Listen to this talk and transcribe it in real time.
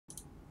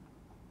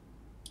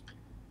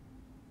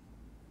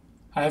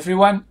Hi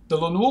everyone,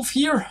 delonewolf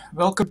here.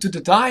 Welcome to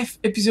the dive,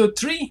 episode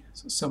 3.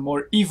 So some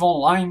more EVE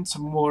Online,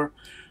 some more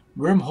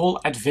wormhole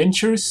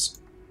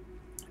adventures.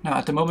 Now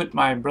at the moment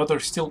my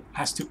brother still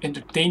has to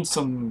entertain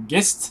some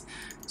guests,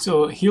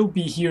 so he'll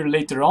be here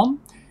later on.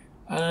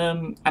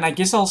 And I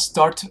guess I'll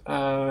start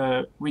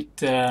with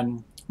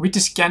the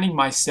scanning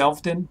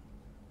myself then.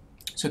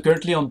 So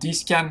currently on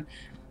D-scan,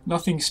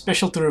 nothing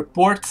special to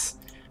report.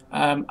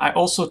 I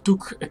also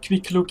took a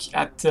quick look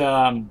at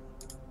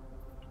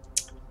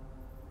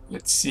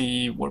let's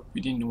see, warp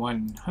within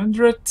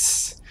 100.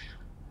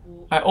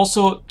 I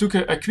also took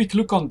a quick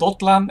look on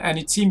Dotlan, and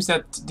it seems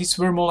that this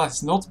wormhole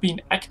has not been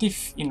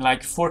active in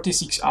like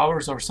 46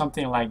 hours or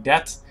something like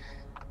that.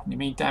 In the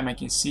meantime, I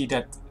can see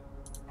that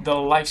the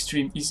live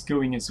stream is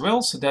going as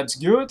well, so that's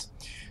good.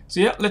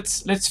 So yeah,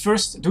 let's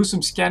first do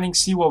some scanning,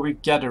 see what we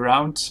get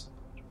around.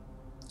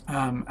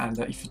 And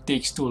if it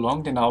takes too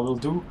long, then I will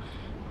do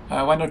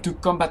 1 or 2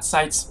 combat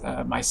sites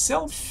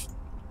myself.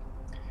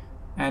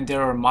 And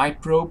there are my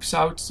probes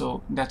out,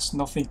 so that's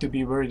nothing to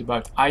be worried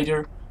about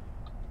either.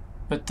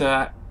 But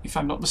if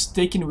I'm not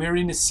mistaken, we're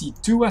in a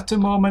C2 at the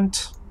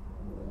moment.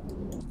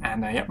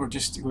 And yeah, we're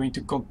just going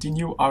to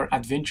continue our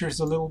adventures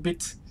a little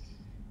bit.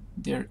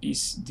 There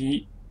is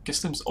the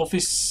customs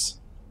office.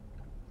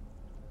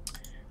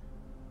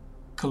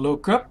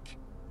 Cloak up.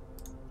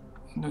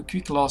 A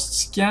quick last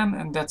scan,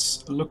 and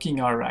that's looking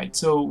alright.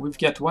 So we've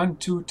got 1,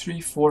 2,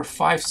 3, 4,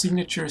 5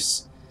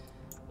 signatures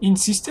in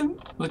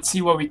system. Let's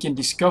see what we can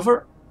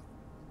discover.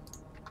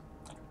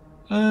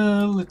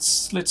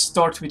 Let's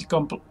start with a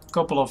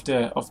couple of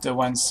the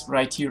ones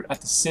right here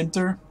at the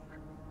center,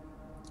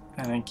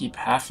 and then keep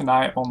half an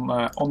eye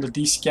on the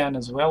D-scan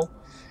as well,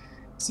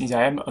 since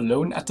I am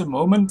alone at the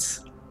moment.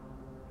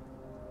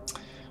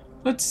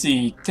 Let's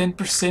see,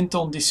 10%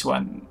 on this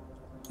one.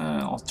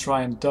 I'll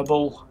try and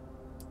double.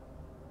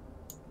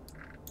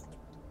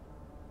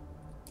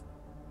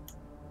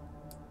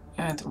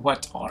 And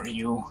what are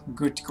you?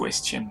 Good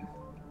question.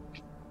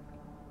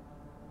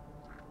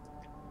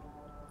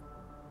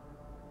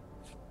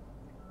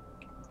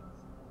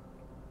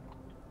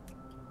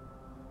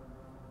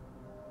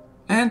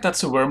 And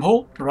that's a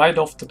wormhole right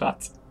off the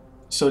bat.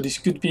 So this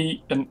could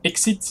be an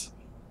exit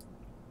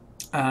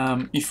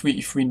if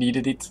we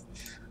needed it.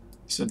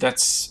 So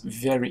that's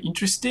very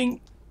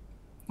interesting.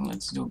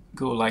 Let's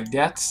go like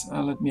that.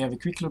 Let me have a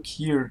quick look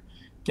here.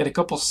 Get a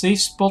couple safe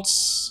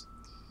spots.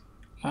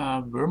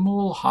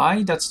 Wormhole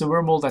high, that's the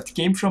wormhole that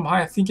came from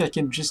high. I think I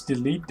can just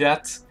delete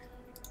that,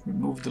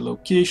 remove the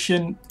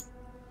location,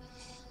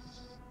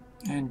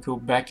 and go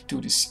back to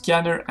the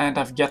scanner. And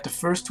I've got the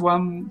first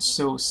one,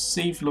 so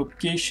save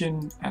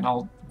location, and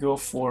I'll go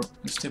for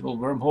unstable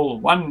wormhole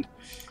 1.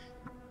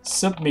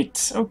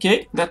 Submit.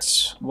 Okay,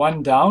 that's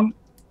 1 down.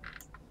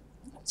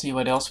 Let's see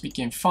what else we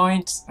can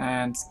find,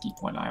 and keep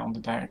one eye on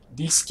the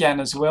D-scan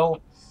as well.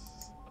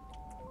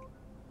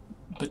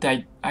 But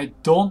I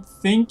don't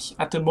think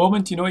at the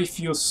moment, you know, if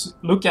you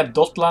look at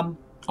Dotlan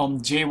on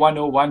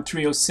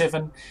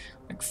J101307,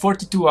 like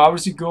 42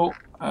 hours ago,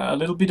 a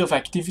little bit of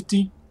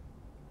activity,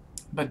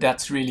 but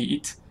that's really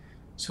it.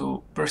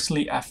 So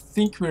personally, I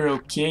think we're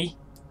okay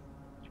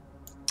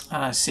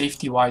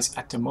safety-wise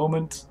at the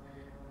moment.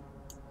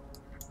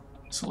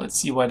 So let's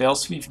see what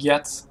else we've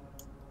got.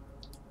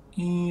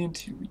 And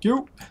here we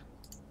go.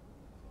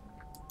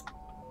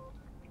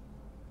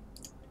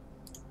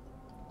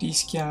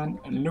 D-scan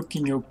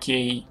looking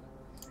okay.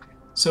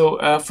 So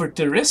for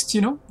the rest,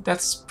 you know,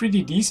 that's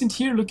pretty decent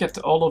here. Look at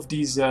all of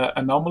these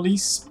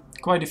anomalies.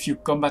 Quite a few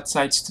combat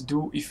sites to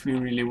do if we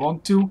really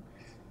want to.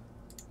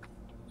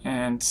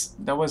 And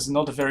that was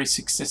not a very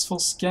successful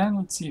scan.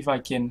 Let's see if I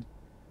can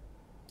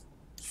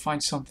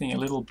find something a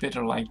little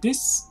better like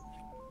this.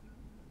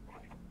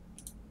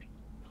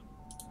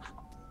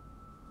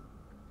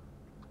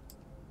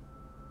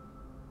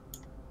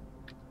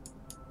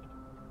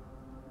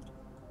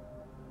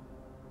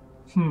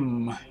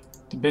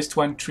 The best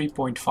one,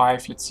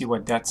 3.5. Let's see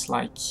what that's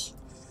like.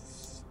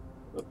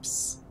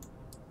 Oops.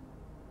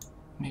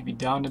 Maybe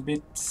down a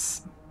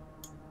bit.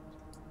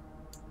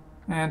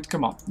 And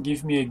come on,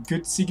 give me a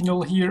good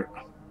signal here.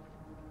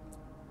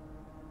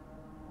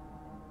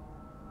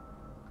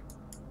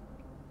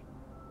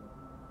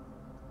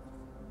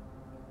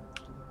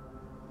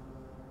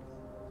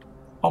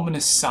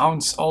 Ominous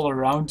sounds all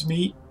around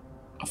me,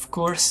 of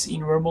course,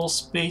 in wormhole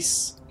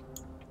space.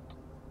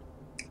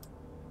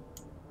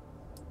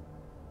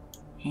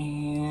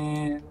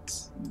 And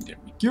there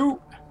we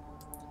go.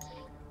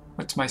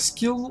 What's my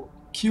skill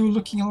queue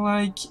looking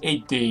like?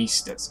 8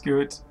 days, that's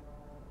good.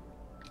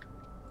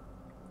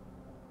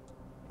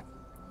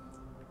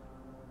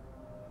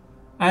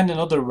 And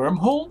another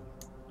wormhole,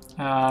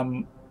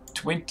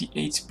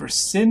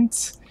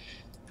 28%.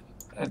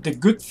 The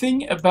good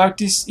thing about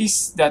this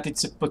is that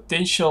it's a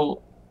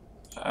potential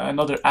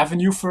another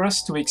avenue for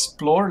us to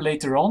explore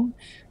later on.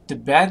 The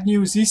bad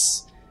news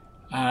is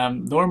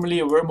normally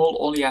a wormhole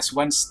only has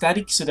 1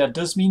 static, so that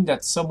does mean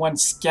that someone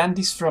scanned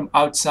this from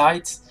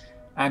outside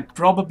and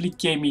probably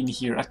came in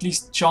here. At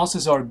least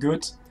chances are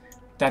good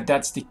that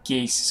that's the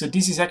case. So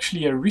this is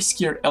actually a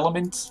riskier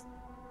element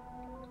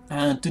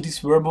to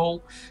this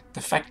wormhole.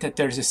 The fact that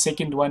there's a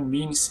second one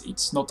means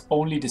it's not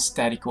only the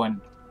static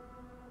one.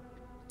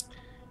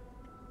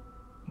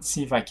 Let's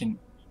see if I can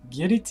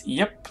get it.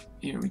 Yep,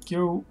 here we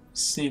go.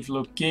 Save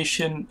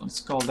location. Let's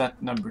call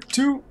that number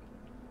 2.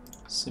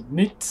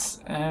 Submit,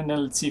 and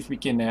then let's see if we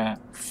can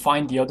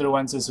find the other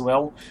ones as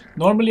well.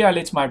 Normally I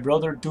let my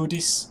brother do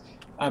this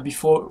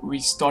before we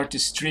start the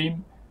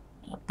stream,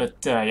 but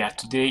yeah,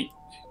 today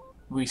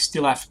we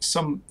still have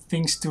some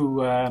things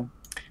to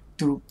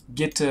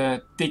get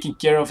taken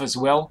care of as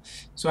well.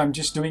 So I'm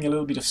just doing a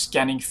little bit of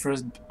scanning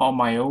first on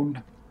my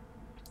own.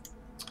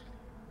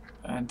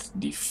 And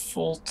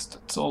default,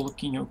 that's all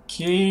looking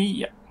okay.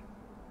 Yeah,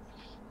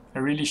 I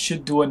really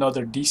should do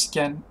another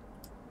D-scan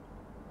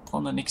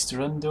on the next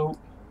run though.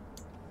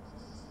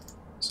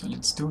 So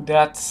let's do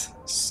that.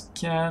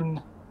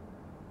 Scan.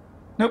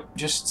 Nope,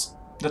 just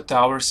the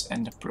towers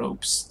and the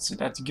probes. So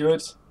that's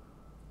good.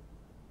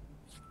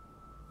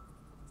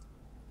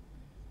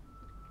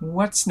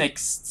 What's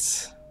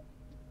next?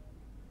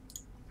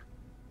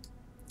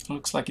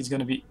 Looks like it's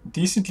going to be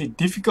decently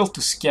difficult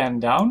to scan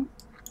down.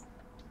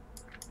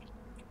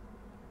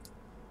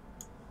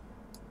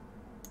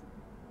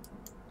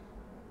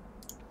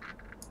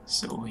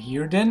 So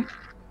here then.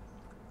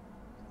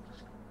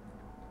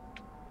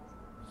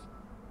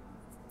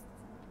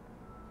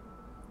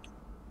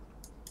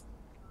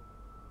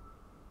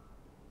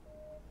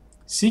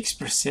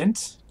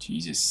 %?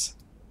 Jesus.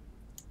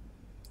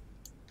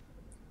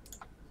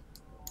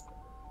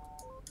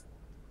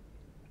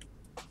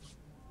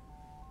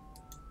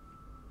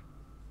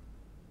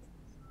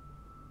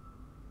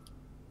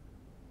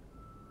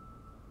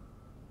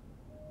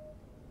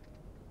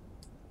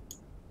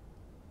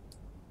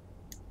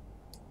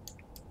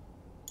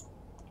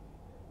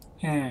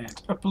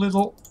 And up a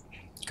little.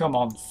 Come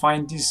on,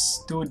 find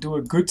this, do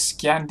a good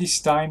scan this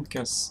time,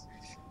 because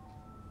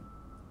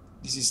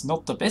this is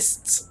not the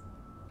best.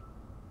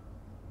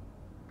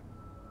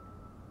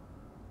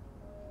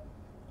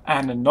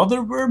 And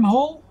another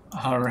wormhole.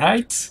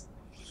 Alright.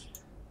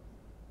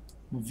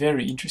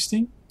 Very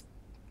interesting.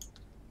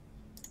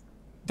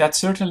 That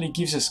certainly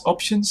gives us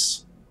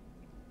options.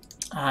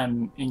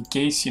 And in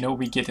case, you know,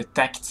 we get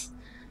attacked,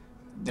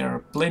 there are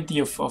plenty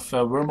of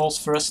wormholes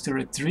for us to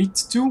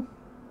retreat to.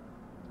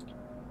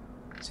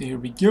 So here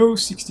we go,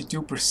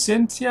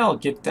 62%. Yeah, I'll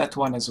get that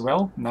one as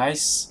well.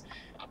 Nice.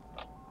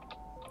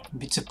 A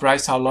bit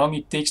surprised how long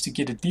it takes to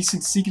get a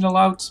decent signal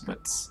out,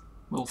 but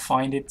we'll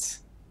find it.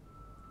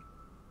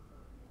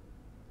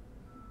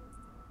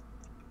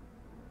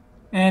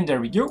 And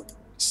there we go.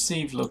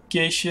 Save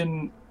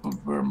location,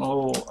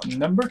 wormhole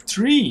number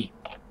 3.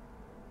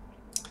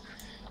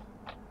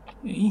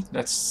 Okay,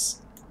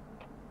 that's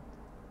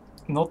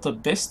not the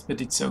best, but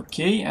it's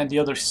okay. And the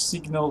other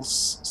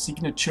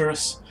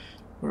signatures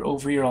were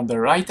over here on the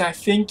right, I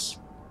think.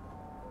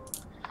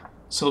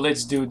 So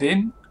let's do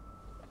then.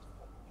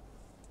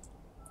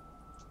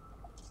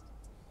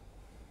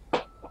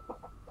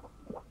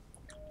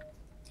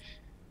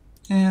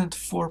 And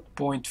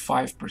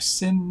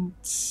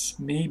 4.5%,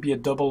 maybe a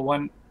double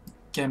one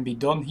can be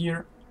done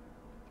here.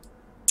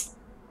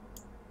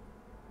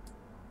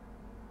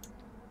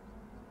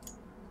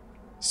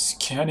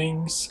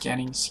 Scanning,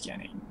 scanning,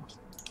 scanning.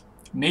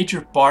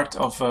 Major part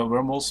of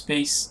wormhole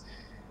space.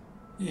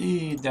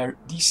 There,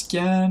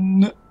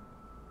 D-scan.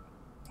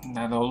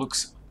 That all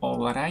looks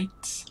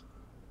alright.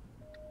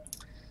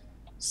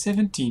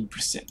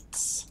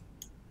 17%.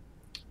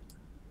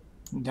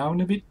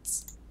 Down a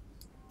bit.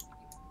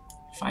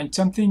 Find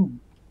something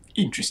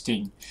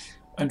interesting.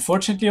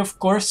 Unfortunately, of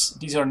course,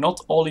 these are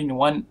not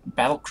all-in-one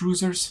battle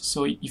cruisers,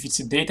 so if it's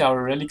a data or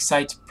a relic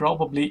site,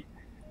 probably,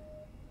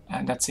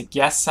 and that's a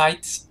gas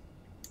site,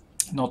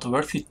 not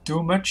worth it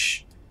too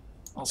much.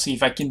 I'll see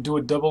if I can do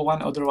a double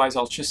one, otherwise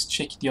I'll just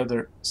check the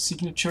other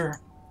signature,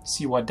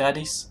 see what that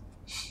is.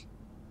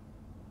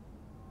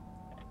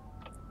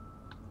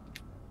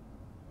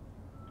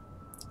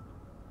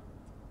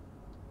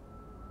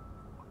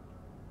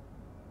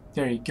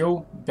 There you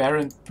go,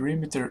 Barren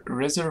Perimeter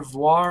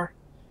Reservoir.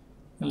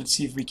 Let's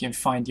see if we can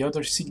find the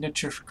other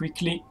signature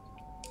quickly.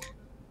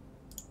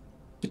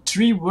 The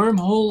 3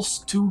 wormholes,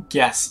 2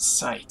 gas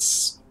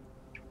sites.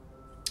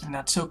 And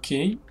that's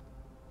okay.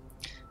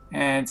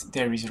 And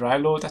there is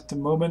Ryload at the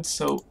moment,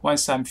 so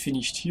once I'm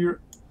finished here,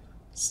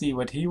 see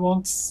what he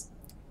wants.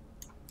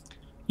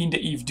 In the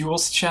Eve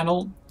Duels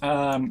channel,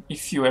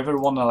 if you ever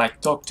wanna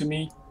like talk to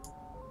me,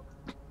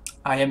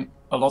 I am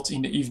a lot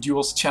in the Eve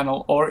Duels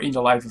channel or in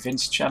the live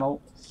events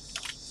channel.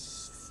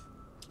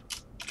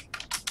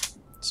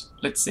 So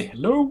let's say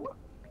hello.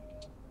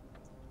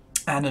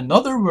 And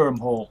another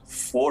wormhole,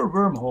 4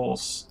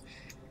 wormholes.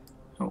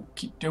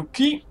 Okie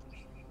dokie.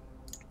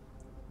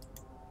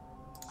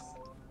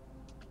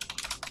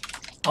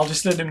 I'll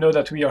just let them know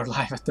that we are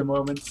live at the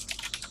moment.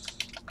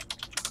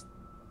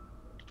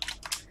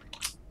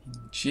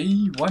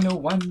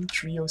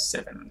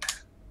 J101307.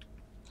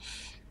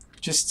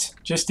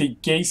 Just in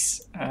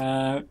case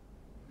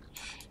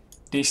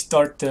they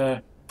start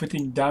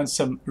putting down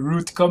some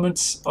rude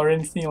comments or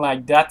anything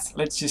like that,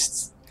 let's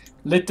just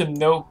let them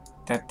know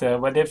that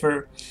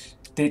whatever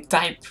they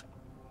type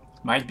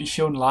might be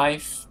shown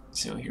live.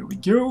 So here we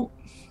go.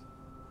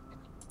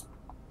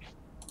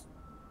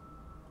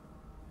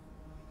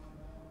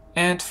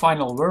 And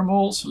final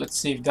wormhole, so let's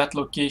save that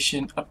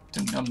location up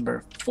to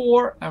number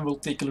 4 and we'll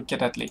take a look at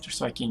that later.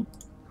 So I can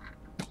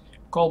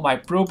call my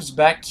probes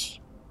back.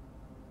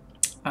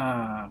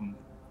 I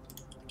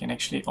can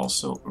actually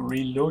also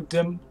reload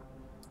them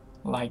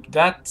like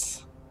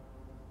that.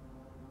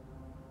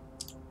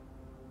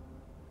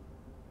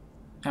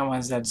 And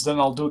once that's done,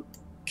 I'll do a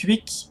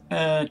quick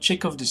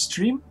check of the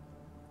stream.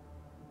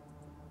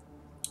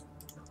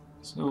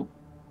 So,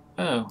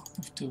 oh, I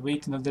have to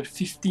wait another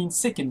 15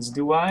 seconds,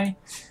 do I?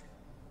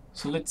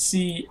 So let's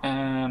see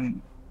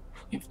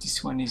if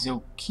this one is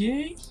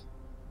okay.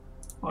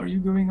 Are you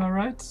going all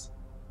right?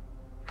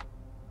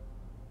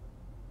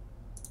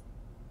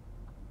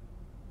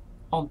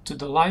 Onto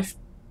the live.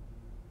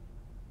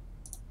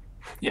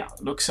 Yeah,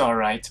 looks all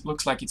right.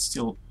 Looks like it's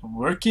still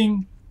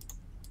working.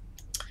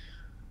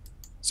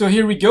 So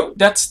here we go.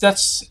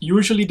 That's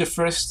usually the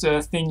first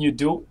thing you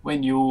do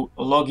when you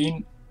log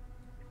in.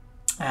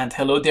 And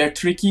hello there,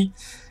 Tricky.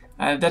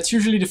 That's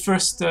usually the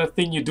first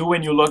thing you do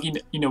when you log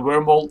in a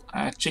wormhole.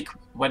 Check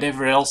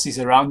whatever else is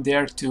around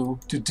there to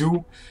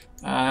do.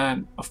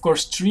 Of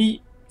course, 3-4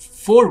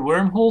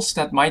 wormholes,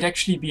 that might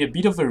actually be a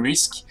bit of a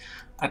risk.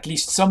 At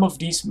least some of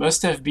these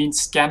must have been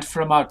scanned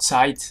from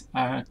outside,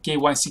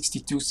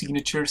 K162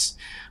 signatures.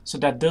 So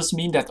that does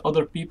mean that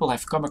other people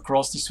have come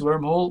across this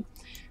wormhole.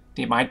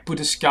 They might put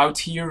a scout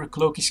here, a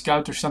cloaky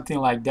scout or something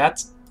like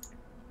that.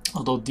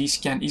 Although this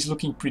scan is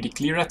looking pretty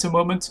clear at the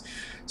moment.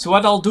 So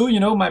what I'll do, you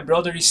know, my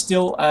brother is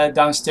still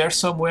downstairs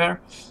somewhere.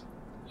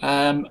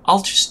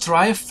 I'll just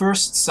try a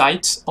first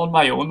sight on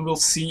my own. We'll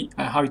see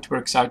how it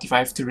works out. If I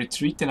have to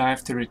retreat, then I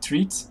have to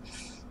retreat.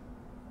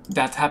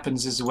 That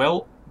happens as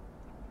well.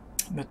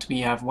 But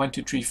we have 1,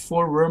 2, 3,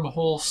 4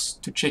 wormholes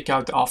to check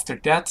out after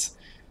that.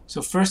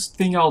 So first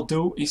thing I'll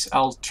do is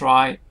I'll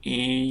try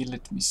a,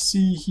 let me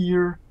see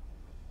here.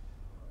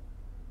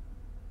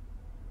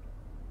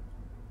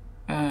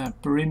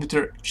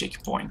 Perimeter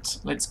checkpoint.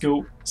 Let's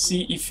go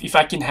see if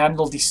I can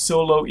handle this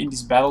solo in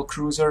this battle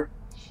cruiser.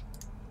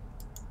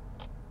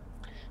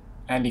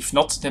 And if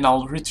not, then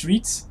I'll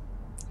retreat.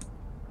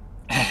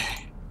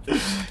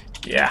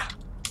 Yeah.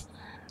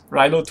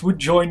 Rylot would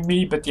join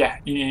me, but yeah,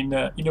 in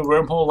a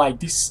wormhole like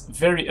this,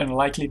 very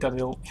unlikely that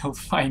he'll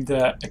find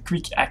a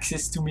quick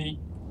access to me.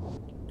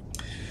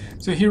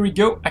 So here we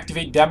go,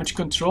 activate damage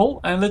control,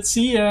 and let's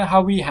see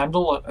how we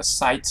handle a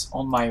site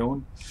on my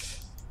own.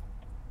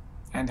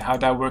 And how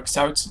that works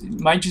out. It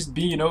might just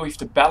be, you know, if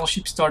the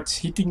battleship starts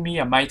hitting me,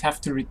 I might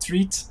have to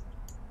retreat.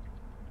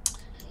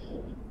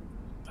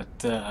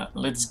 But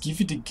let's give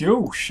it a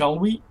go, shall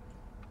we?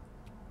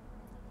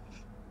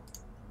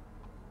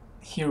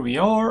 Here we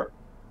are.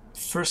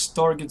 First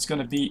target's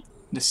gonna be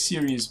the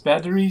Sirius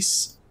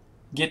batteries.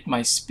 Get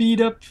my speed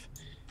up.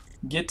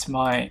 Get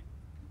my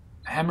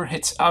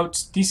hammerheads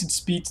out. Decent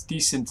speed,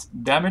 decent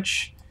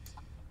damage.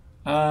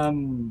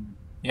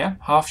 Yeah,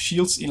 half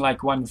shields in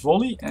like one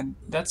volley, and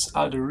that's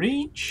out of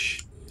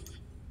range.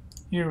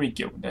 Here we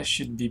go, that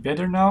should be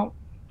better now.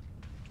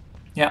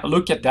 Yeah,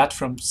 look at that,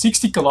 from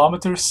 60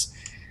 kilometers.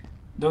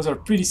 Those are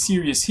pretty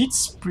serious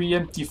hits.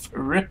 Preemptive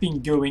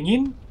repping going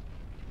in.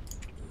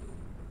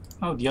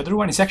 Oh, the other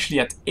one is actually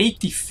at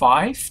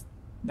 85.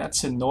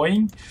 That's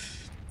annoying.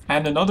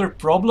 And another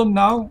problem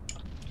now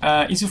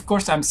is, of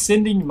course, I'm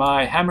sending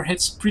my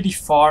hammerheads pretty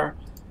far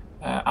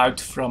out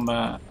from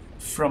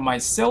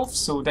myself,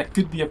 so that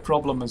could be a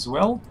problem as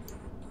well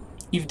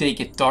if they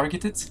get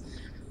targeted.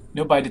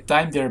 You know, by the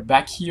time they're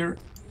back here,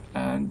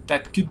 and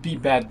that could be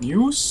bad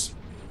news.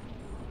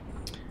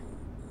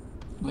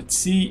 Let's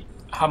see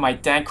how my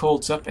tank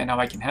holds up and how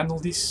I can handle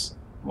this.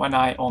 One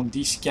eye on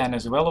this scan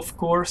as well, of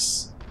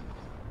course.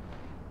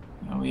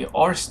 Now we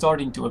are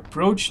starting to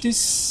approach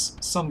this.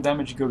 Some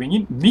damage going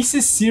in.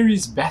 Misses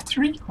Sirius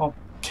battery? Oh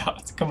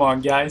god, come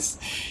on guys.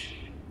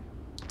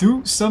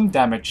 Do some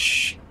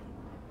damage.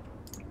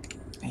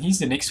 He's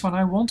the next one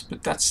I want,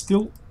 but that's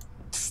still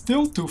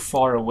too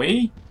far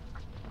away.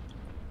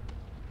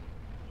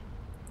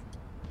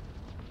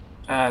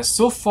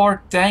 So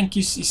far tank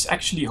is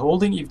actually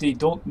holding. If they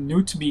don't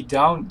newt me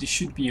down, this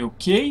should be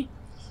okay.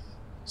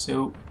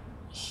 So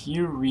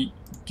here we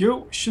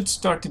go. Should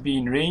start to be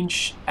in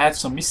range. Add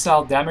some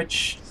missile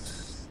damage.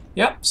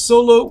 Yeah,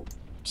 solo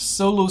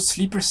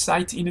sleeper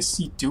site in a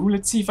C2.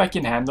 Let's see if I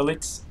can handle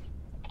it.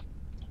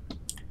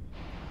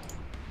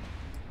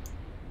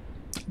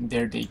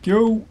 There they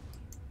go.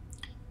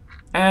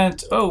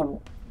 And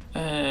oh,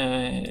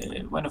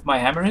 one of my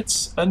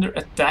hammerheads under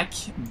attack.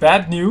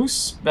 Bad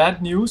news, bad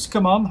news.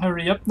 Come on,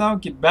 hurry up now,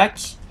 get back.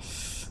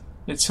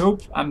 Let's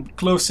hope I'm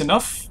close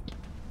enough.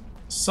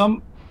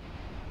 Some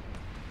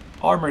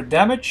armor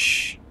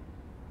damage.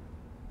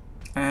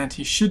 And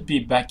he should be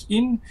back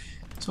in.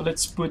 So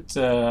let's put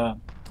a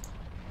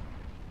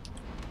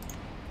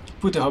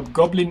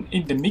hobgoblin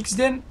in the mix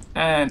then.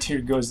 And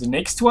here goes the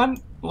next one.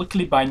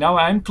 luckily by now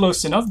I'm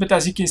close enough, but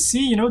as you can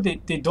see, you know, they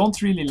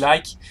don't really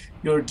like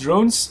your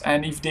drones,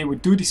 and if they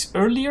would do this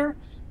earlier,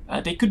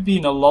 they could be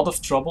in a lot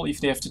of trouble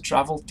if they have to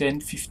travel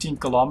 10-15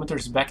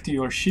 kilometers back to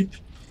your ship.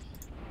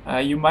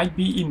 You might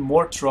be in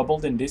more trouble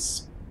than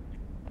this.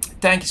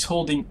 Tank is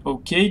holding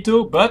okay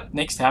though, but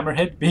next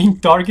hammerhead being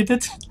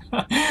targeted.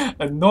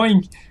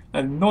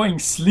 annoying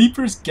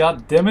sleepers,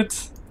 god damn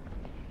it.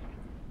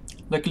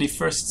 Luckily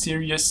first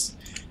Sirius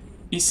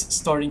is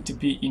starting to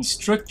be in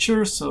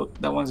structure, so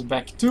that one's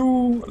back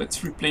too.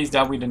 Let's replace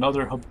that with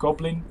another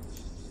hobgoblin.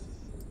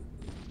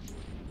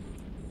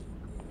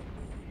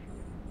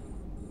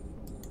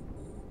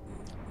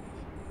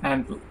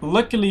 And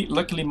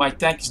luckily my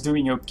tank is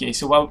doing okay.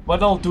 So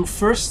what I'll do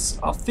first,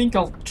 I think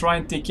I'll try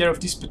and take care of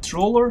this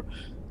patroller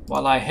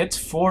while I head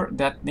for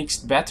that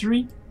next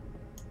battery.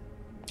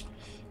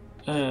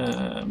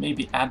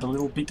 Maybe add a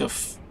little bit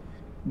of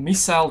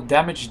missile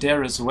damage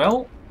there as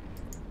well.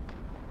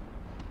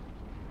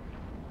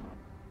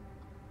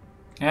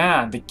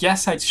 Ah, the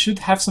gasite should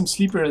have some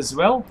sleeper as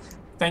well.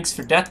 Thanks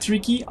for that,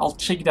 Tricky. I'll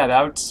check that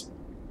out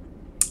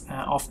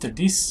after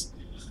this.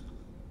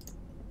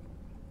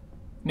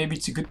 Maybe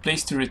it's a good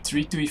place to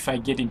retreat to if I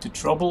get into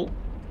trouble.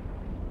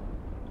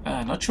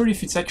 Not sure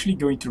if it's actually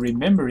going to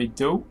remember it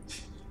though.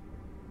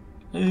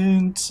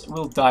 And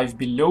we'll dive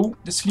below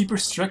the sleeper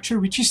structure,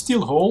 which is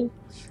still whole.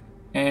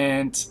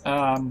 And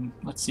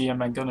let's see,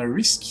 am I gonna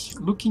risk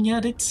looking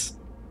at it?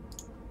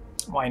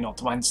 Why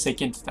not? 1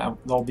 second,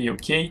 that'll be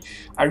okay.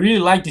 I really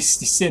like this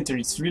center.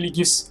 It really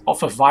gives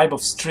off a vibe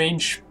of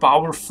strange,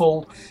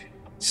 powerful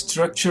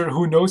structure.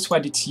 Who knows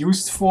what it's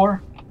used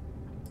for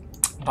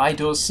by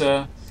those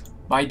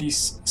by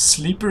these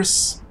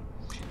sleepers.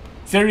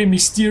 Very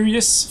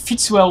mysterious,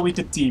 fits well with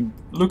the team.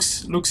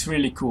 Looks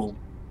really cool.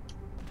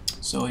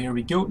 So here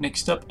we go.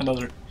 Next up,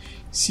 another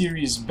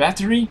serious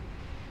battery.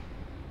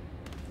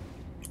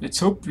 Let's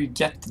hope we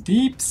get the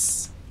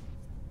deeps.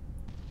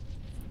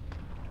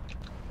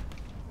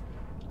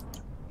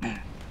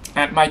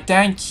 And my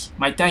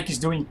tank is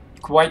doing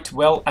quite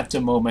well at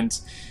the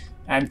moment.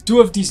 And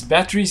 2 of these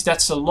batteries,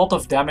 that's a lot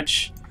of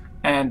damage.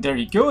 And there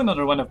you go,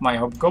 another one of my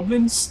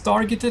hobgoblins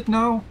targeted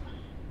now.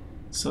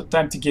 So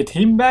time to get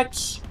him back.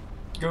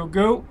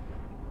 Go.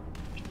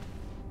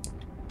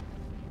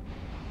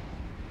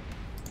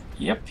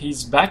 Yep,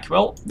 he's back.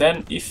 Well,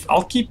 then if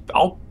I'll keep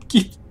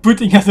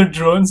putting other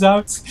drones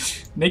out.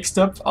 Next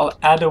up, I'll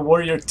add a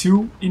warrior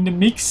 2 in the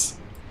mix.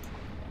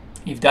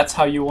 If that's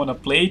how you want to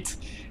play it,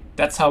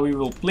 that's how we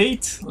will play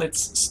it.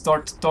 Let's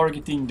start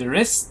targeting the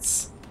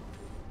rest.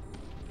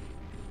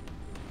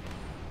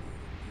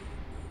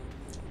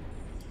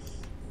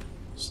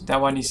 So that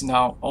one is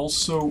now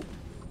also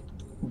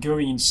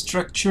going in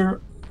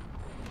structure.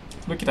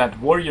 Look at that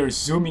warrior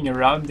zooming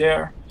around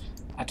there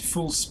at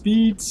full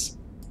speed.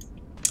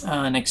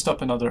 Next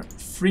up, another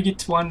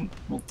frigate one.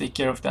 We'll take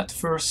care of that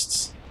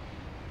first.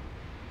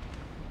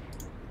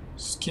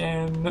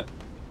 Scan.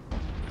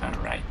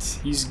 Alright,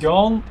 he's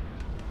gone.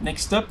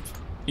 Next up,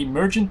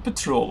 emergent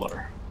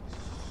patroller.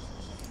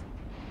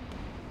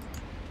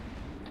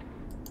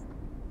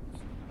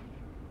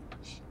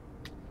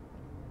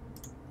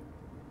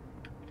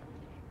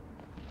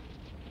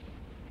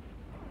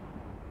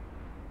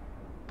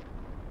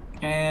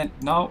 And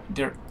now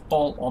they're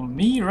all on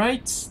me,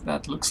 right?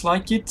 That looks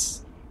like it.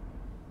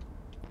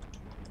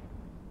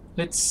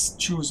 Let's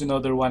choose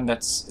another one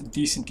that's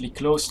decently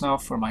close now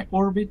for my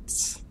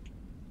orbit.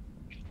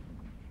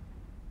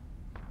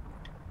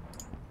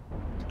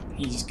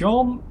 He's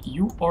gone.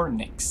 You are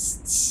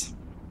next.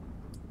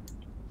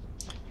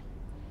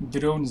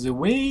 Drones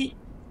away.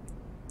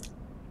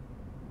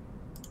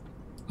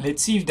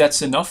 Let's see if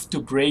that's enough to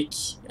break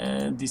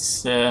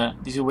this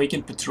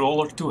awakened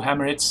patroller. 2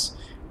 hammerheads,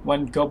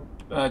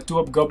 2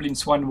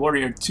 hobgoblins, 1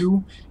 warrior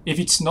 2. If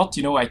it's not,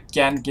 you know, I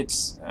can get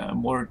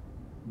more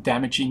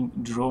damaging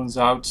drones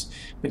out.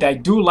 But I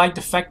do like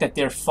the fact that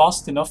they're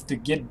fast enough to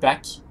get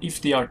back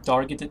if they are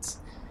targeted.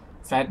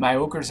 If I had my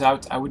ogres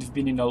out, I would have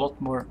been in a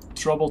lot more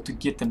trouble to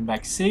get them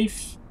back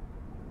safe.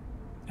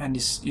 And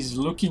this is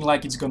looking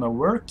like it's gonna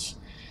work.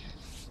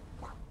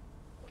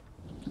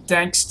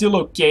 Tank's still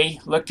okay.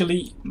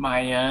 Luckily,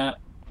 my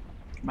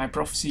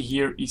prophecy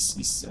here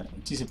is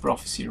it is a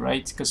prophecy,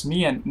 right? Because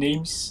me and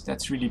names,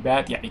 that's really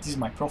bad. Yeah, it is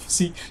my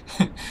prophecy.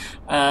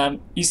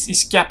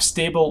 Is cap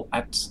stable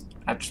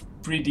at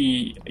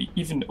pretty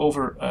even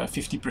over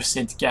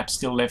 50% cap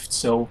still left.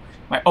 So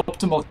my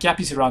optimal cap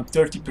is around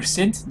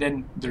 30%.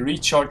 Then the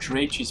recharge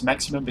rate is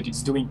maximum, but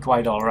it's doing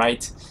quite all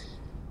right.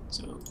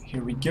 So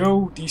here we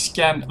go.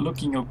 D-scan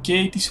looking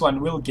okay. This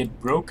one will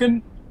get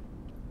broken.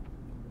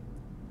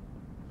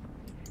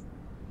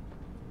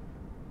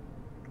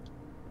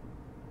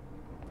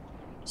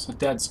 So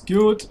that's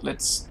good.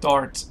 Let's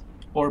start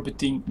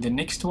orbiting the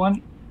next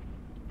one.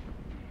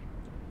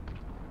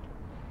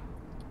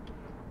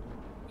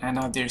 And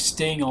now they're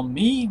staying on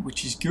me,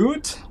 which is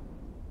good.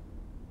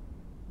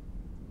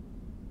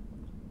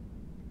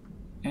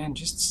 And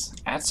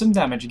just add some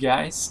damage,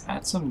 guys.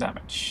 Add some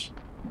damage.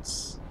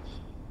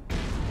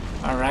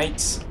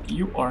 Alright,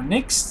 you are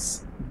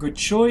next. Good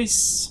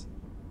choice.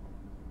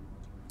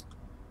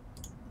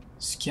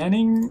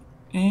 Scanning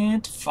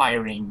and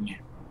firing.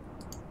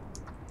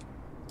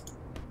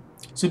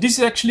 So this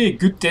is actually a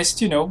good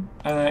test, you know.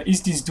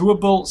 Is this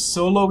doable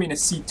solo in a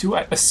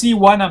C2? A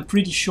C1, I'm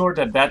pretty sure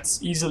that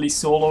that's easily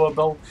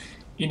soloable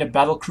in a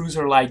battle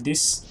cruiser like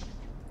this.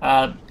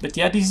 But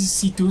yeah, this is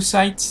C2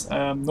 site.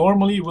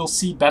 Normally we'll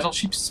see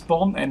battleships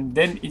spawn and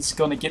then it's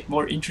gonna get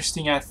more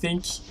interesting, I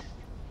think.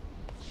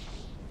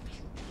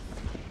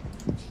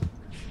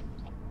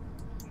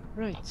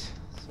 Right.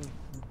 So,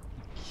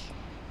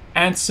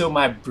 And so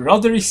my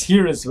brother is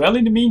here as well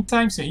in the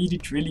meantime, so he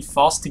did really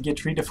fast to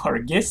get rid of our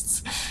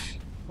guests.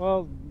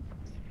 well,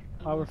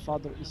 our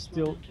father is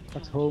still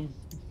at home.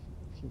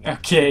 If you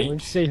Okay.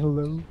 want to say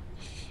hello.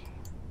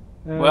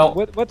 Well,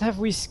 what have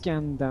we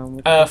scanned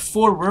down?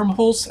 4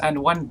 wormholes and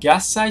 1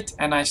 gas site,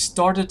 and I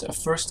started a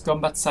first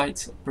combat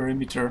site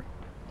perimeter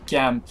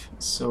camp.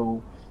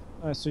 So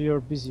So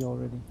you're busy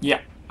already.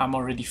 yeah, I'm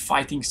already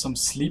fighting some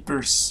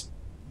sleepers.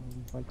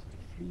 Invite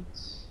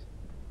fleets.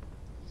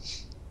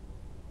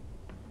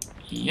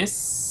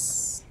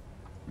 Yes.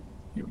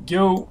 Here we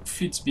go.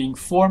 Fleet's being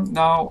formed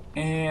now,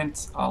 and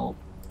I'll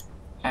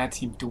add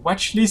him to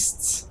watch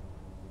lists.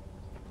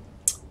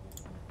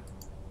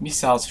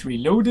 Missiles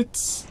reloaded.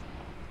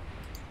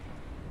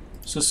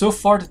 So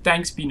far the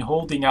tank's been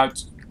holding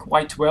out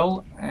quite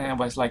well.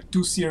 Was like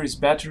 2 series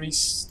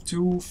batteries,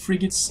 2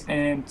 frigates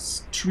and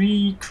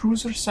 3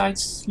 cruiser side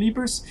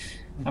sleepers.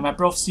 And my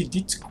prophecy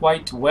did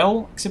quite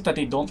well, except that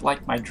they don't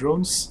like my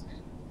drones.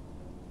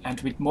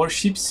 And with more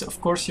ships, of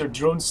course, your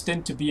drones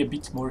tend to be a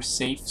bit more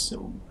safe.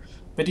 So,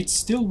 but it's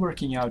still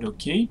working out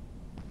okay.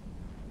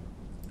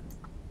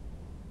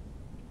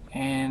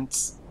 And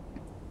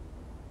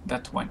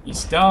that one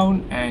is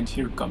down, and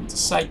here comes the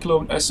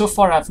cyclone. So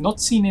far I've not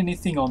seen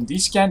anything on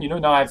this scan. You know,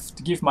 now I have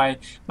to give my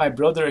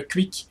brother a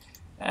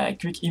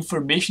quick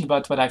information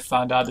about what I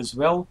found out as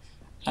well.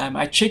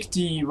 I checked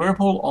the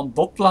wormhole on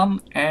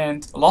Botlan,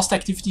 and last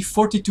activity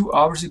 42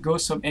 hours ago,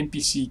 some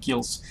NPC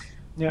kills.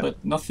 Yeah.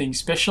 But nothing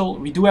special.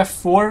 We do have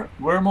 4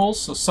 wormholes,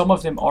 so some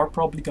of them are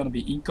probably going to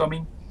be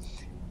incoming.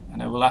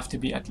 And I will have to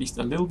be at least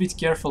a little bit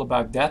careful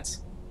about that.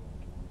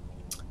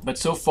 But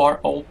so far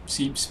all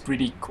seems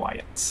pretty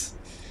quiet.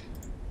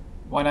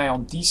 One eye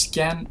on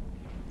D-scan,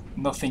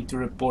 nothing to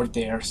report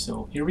there,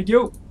 so here we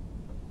go.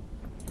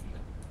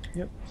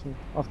 Yep, so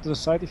after the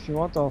site, if you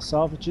want, I'll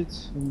salvage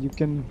it and you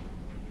can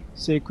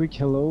say a quick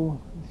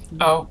hello.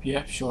 Oh,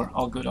 yeah, sure,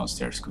 I'll go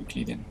downstairs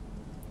quickly then.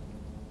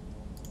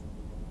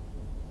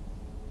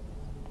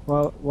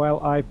 Well,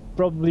 while I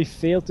probably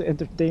fail to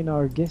entertain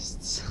our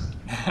guests.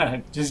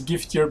 Just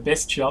give it your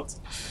best shot.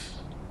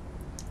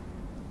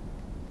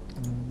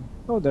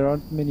 Oh, there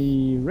aren't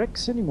many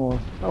wrecks anymore.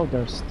 Oh,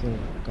 there's still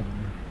coming.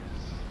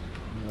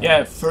 Right.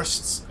 Yeah,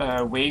 first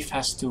wave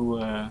has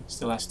to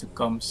still has to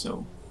come.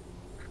 So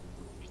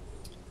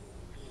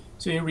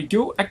here we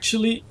go.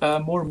 Actually,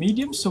 more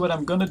medium. So what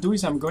I'm gonna do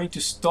is I'm going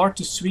to start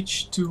to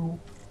switch to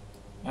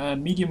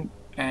medium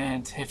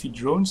and heavy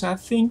drones, I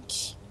think.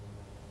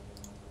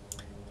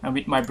 And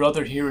with my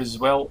brother here as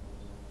well,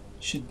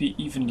 should be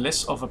even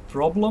less of a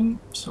problem.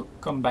 So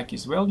come back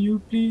as well, you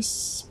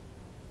please.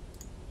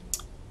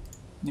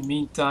 In the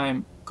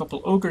meantime, a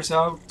couple ogres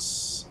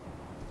out,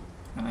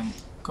 and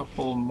a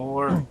couple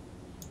more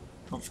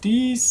of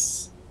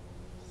these.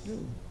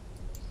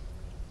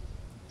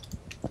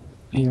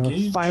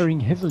 You're firing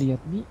heavily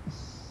at me.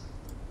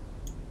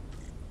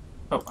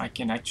 Oh, I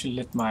can actually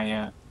let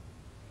my...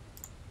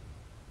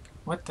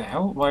 What the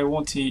hell? Why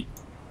won't he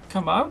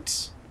come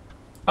out?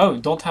 Oh,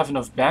 don't have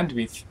enough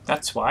bandwidth.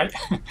 That's why.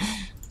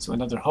 So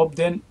another hub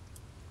then.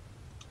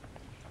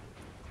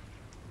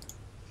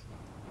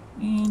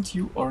 And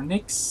you are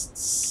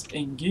next.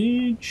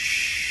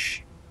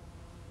 Engage.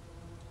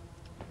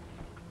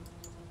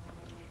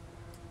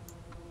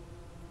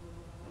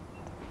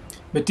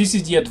 But this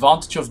is the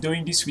advantage of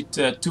doing this with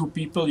 2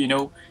 people, you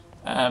know.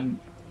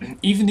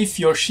 Even if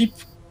your ship,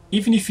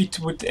 even if it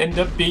would end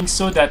up being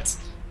so that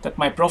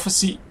my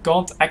prophecy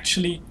can't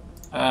actually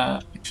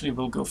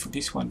we'll go for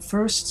this one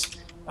first.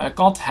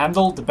 Can't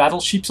handle the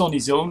battleships on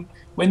his own.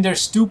 When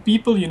there's 2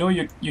 people, you know,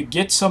 you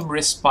get some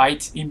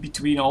respite in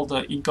between all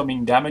the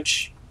incoming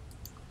damage.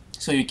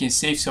 So you can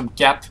save some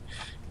cap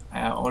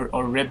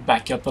or rev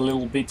back up a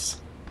little bit.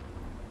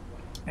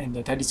 And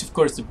that is of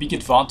course the big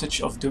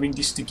advantage of doing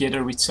this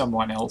together with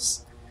someone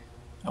else.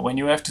 When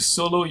you have to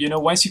solo, you know,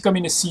 once you come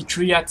in a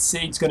C3, I'd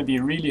say it's going to be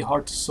really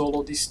hard to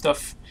solo this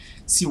stuff.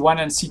 C1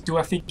 and C2,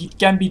 I think it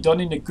can be done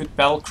in a good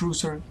battle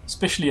cruiser,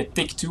 especially a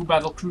Tech 2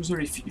 battle cruiser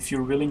if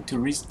you're willing to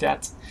risk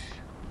that.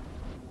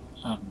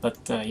 But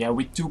yeah,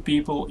 with 2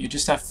 people you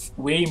just have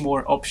way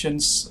more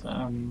options,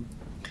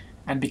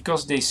 and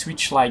because they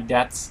switch like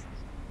that,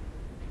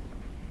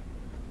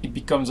 it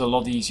becomes a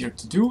lot easier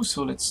to do.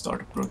 So let's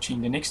start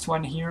approaching the next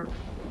one here.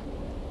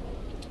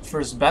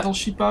 First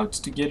battleship out,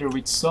 together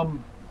with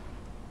some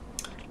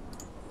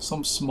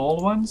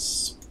small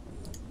ones.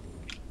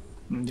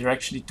 They're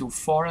actually too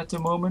far at the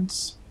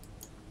moment.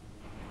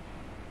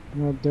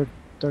 No, they're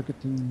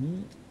targeting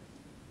me.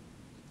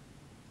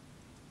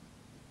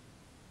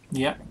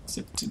 Yeah,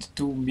 except the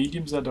two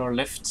mediums that are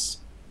left.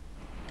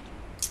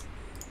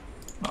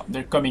 Well,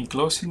 they're coming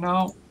closer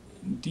now.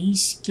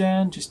 These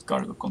can just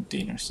cargo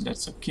containers, so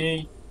that's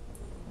okay.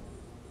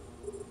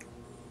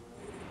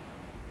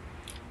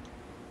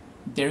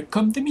 There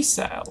come the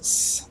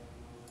missiles.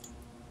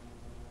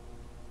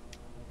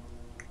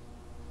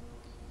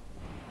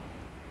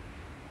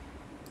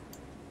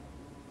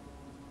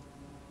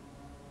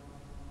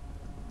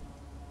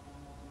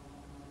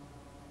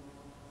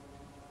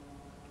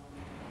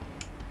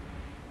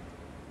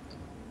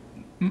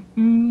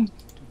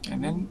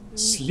 And then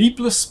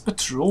Sleepless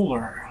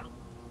Patroller.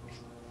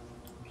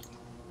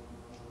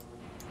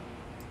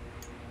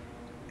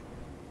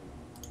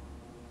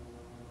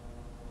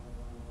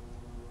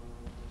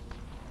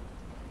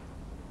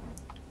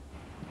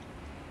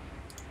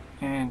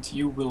 And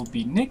you will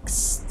be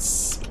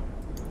next.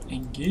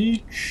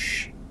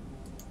 Engage.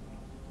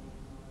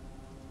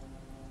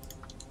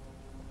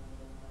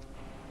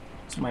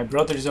 So my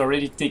brother is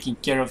already taking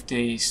care of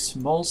the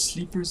small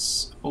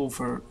sleepers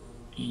over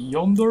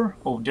yonder.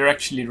 Oh, they're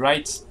actually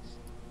right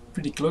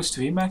pretty close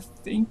to him, I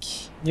think.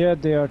 Yeah,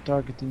 they are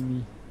targeting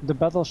me. The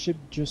battleship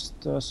just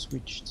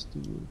switched to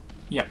you.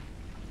 Yeah.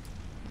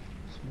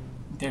 So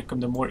There come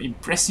the more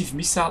impressive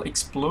missile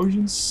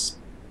explosions.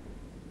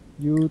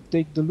 you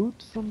take the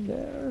loot from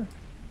there.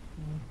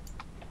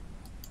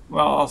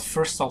 Well,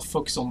 first I'll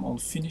focus on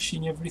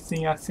finishing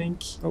everything, I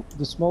think. Oh,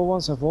 the small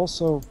ones have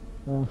also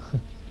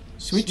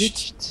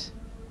Switched.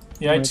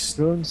 Yeah, My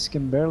drones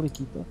can barely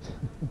keep up.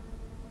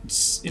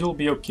 it'll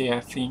be okay, I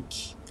think.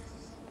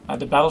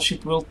 The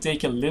battleship will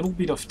take a little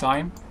bit of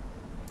time.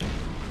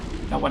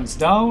 That one's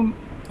down.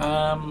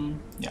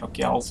 Yeah,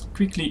 okay, I'll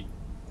quickly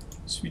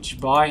switch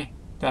by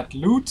that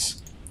loot,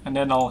 and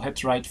then I'll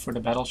head right for the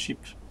battleship.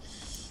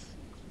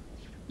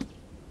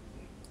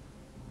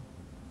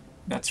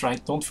 That's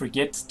right, don't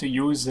forget to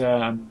use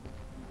this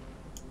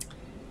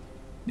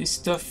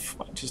stuff,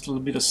 just a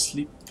little bit of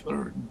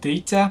sleeper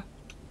data.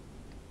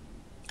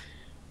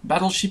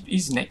 Battleship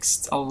is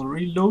next. I'll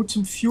reload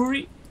some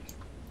fury.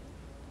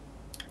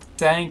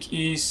 Tank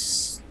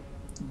is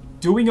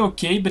doing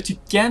okay, but you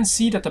can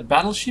see that the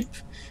battleship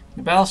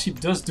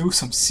does do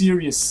some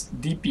serious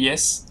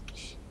DPS.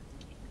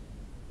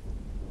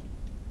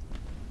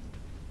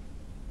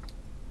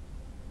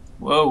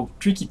 Whoa,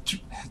 tricky.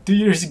 2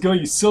 years ago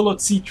you soloed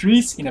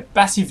C3s in a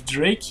passive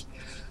Drake.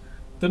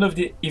 Don't know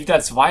if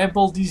that's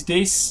viable these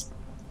days.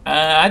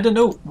 I don't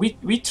know.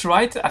 We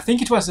tried. I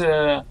think it was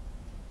a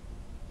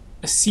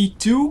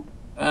C2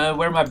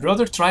 where my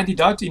brother tried it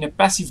out in a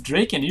passive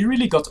Drake, and he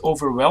really got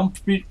overwhelmed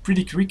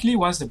pretty quickly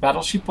once the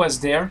battleship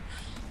was there.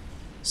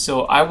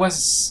 So I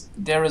was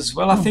there as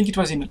well. I think it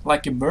was in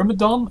like a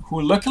Myrmidon,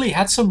 who luckily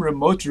had some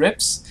remote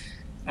reps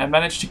and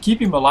managed to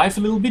keep him alive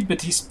a little bit,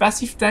 but his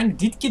passive tank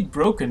did get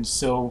broken.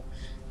 So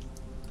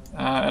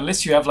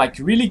unless you have like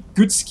really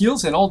good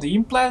skills and all the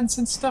implants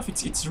and stuff,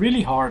 it's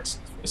really hard,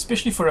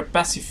 especially for a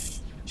passive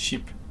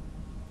ship.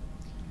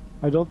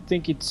 I don't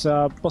think it's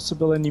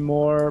possible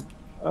anymore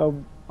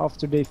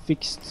after they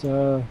fixed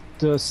the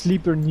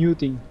sleeper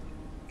neuting.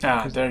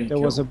 Ah, there you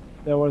go.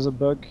 There was a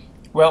bug.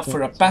 Well,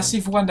 for a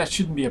passive one, that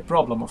shouldn't be a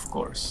problem, of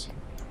course.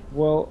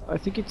 Well, I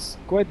think it's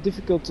quite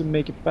difficult to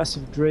make a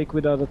passive Drake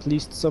without at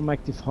least some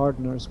active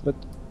hardeners, but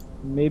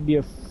maybe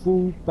a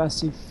full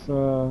passive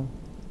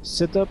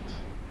setup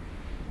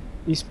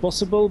is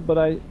possible, but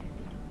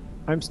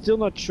I'm still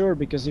not sure,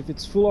 because if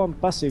it's full on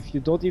passive,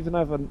 you don't even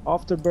have an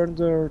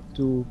afterburner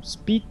to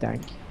speed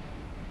tank.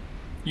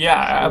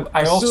 Yeah, so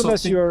I also as soon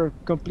as think you're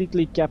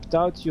completely capped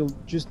out, you'll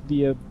just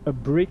be a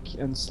brick,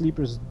 and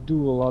sleepers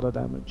do a lot of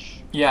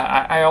damage.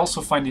 Yeah, I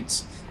also find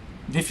it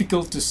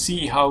difficult to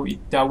see how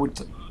that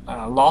would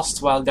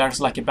last while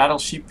there's like a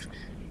battleship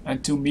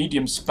and two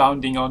mediums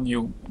pounding on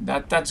you.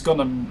 That's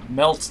gonna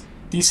melt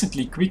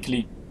decently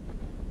quickly,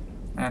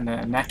 and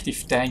an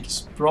active tank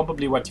is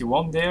probably what you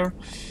want there.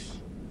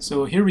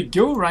 So here we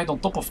go, right on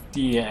top of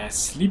the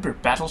sleeper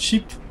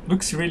battleship.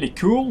 Looks really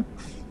cool.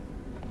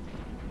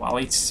 While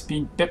it's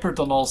being peppered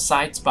on all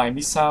sides by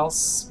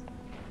missiles.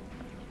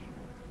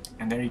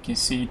 And there you can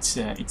see its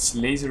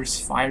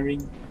lasers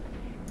firing.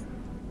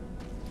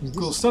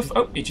 Cool stuff.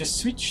 Oh, it just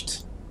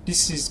switched.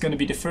 This is going to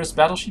be the first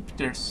battleship.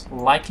 There's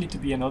likely to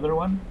be another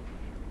one.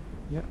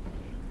 Yeah.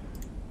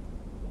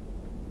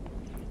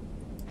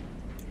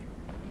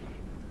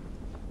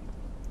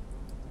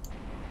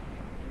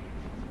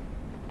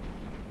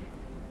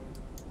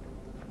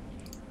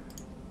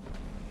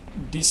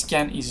 This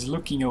can is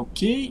looking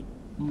okay.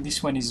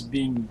 This one is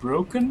being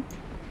broken.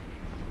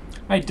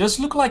 It does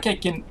look like I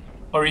can...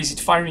 Or is it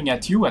firing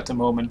at you at the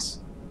moment?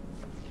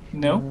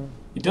 No.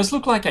 It does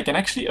look like I can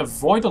actually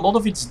avoid a lot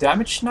of its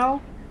damage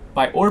now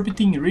by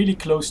orbiting really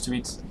close to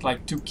it,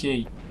 like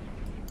 2k.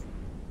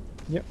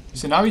 Yep.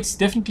 So now it's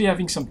definitely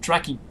having some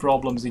tracking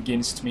problems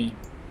against me.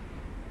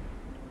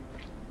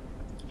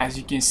 As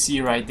you can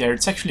see right there,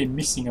 it's actually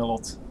missing a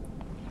lot.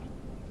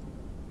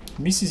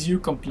 Misses you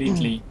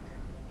completely.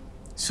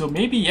 So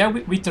maybe, yeah,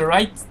 with the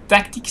right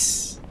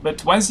tactics,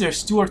 but once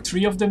there's 2 or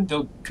 3 of them,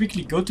 they'll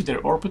quickly go to their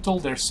orbital.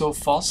 They're so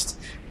fast.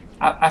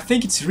 I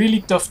think it's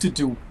really tough to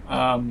do.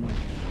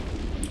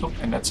 Oh,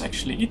 and that's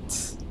actually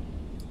it.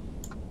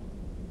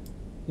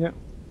 Yeah.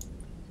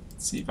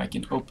 Let's see if I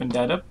can open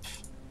that up.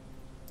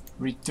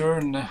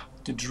 Return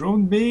to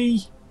drone bay.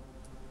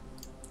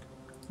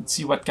 Let's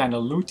see what kind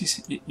of loot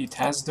it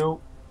has though.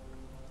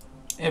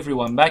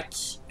 Everyone back.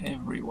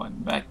 Everyone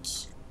back.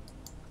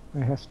 I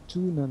have 2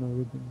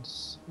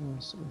 nanoribbons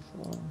so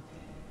far.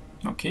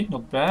 Okay,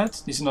 not bad.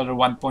 This is another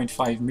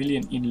 1.5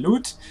 million in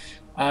loot.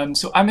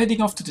 So I'm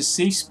heading off to the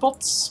safe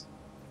spots.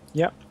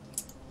 Yeah.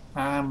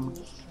 And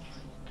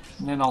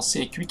then I'll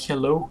say a quick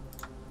hello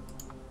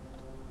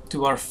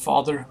to our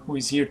father who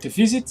is here to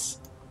visit.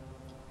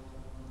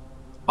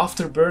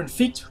 After burn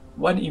fit,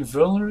 1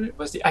 invulnerable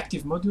was the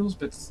active modules,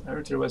 but I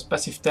heard there was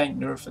passive tank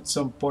nerf at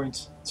some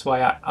point. That's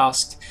why I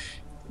asked.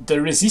 The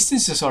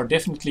resistances are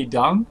definitely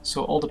down,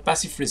 so all the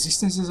passive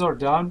resistances are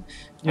down.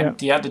 Yeah.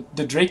 And yeah,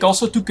 the Drake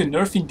also took a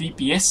nerf in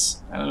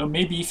DPS. I don't know,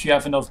 maybe if you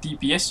have enough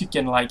DPS, you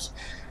can like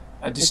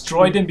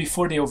destroy Actually, them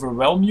before they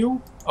overwhelm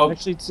you. Oh,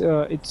 actually,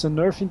 it's a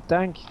nerf in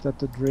tank that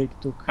the Drake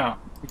took. ah,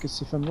 Because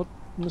if I'm not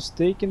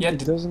mistaken, Yeah,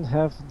 it doesn't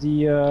have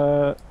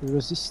the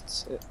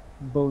resist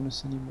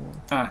bonus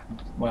anymore.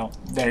 well,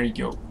 there you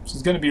go. So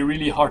it's gonna be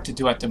really hard to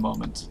do at the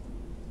moment.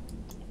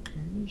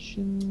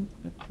 Mission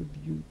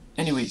attribute.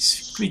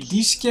 Anyways, quick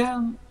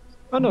D-scan.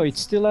 Oh no, it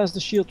still has the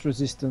shield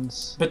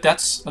resistance. But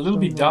that's a little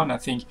bit down, I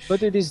think.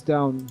 But it is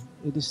down.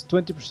 It is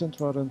 20%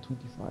 rather than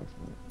 25.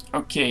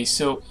 Okay,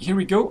 so here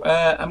we go.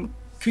 I'm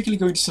quickly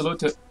going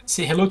to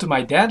say hello to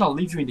my dad. I'll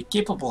leave you in the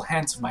capable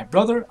hands of my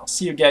brother. I'll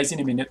see you guys in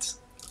a minute.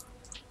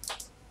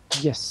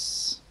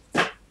 Yes.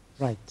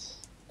 Right.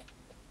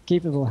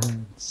 Capable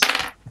hands.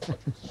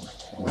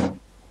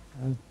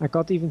 I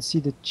can't even see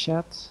the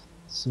chat,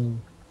 so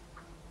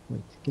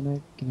wait. Can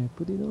I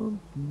put it on?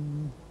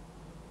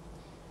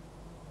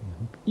 I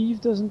hope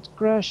Eve doesn't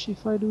crash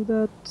if I do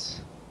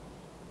that.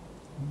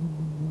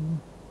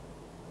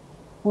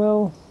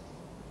 Well,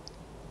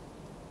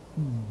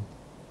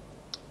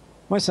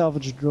 my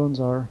salvage drones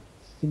are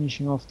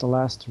finishing off the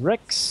last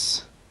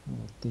wrecks.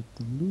 I'll take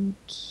the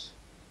loot.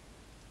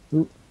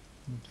 Ooh,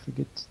 don't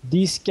forget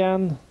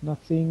D-scan,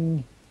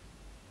 nothing.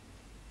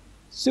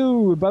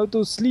 So, about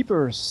those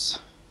sleepers.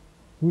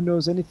 Who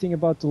knows anything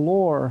about the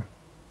lore?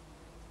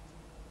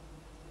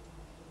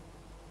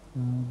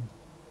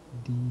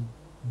 The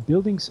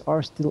buildings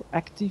are still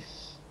active.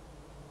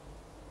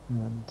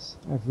 And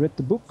I've read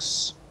the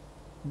books.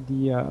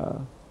 The,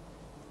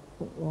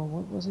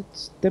 what was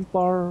it?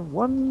 Templar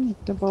 1?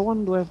 Templar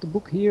 1, do I have the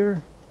book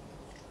here?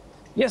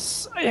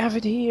 Yes, I have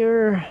it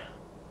here!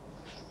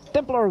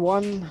 Templar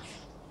 1.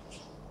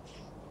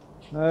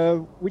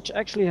 Which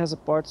actually has a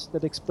part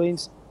that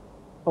explains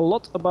a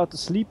lot about the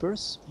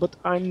sleepers, but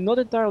I'm not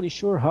entirely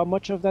sure how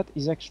much of that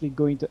is actually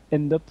going to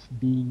end up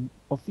being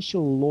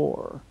official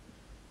lore.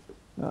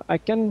 I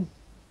can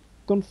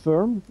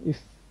confirm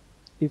if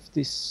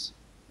this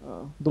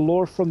the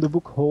lore from the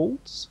book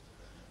holds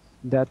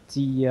that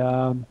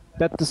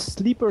the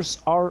sleepers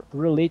are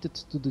related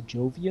to the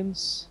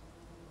Jovians,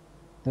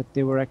 that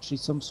they were actually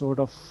some sort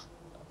of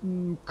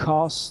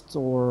caste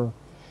or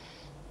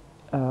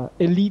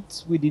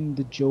elite within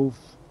the Jove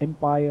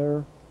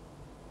Empire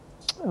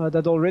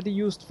that already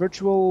used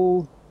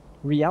virtual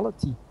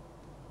reality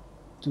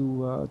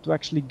to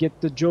actually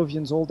get the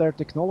Jovians all their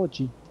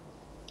technology.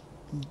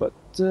 But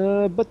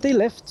they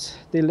left.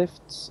 They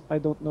left. I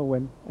don't know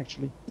when.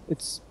 Actually,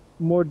 it's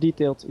more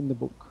detailed in the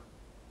book.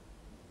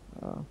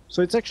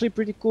 So it's actually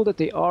pretty cool that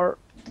they are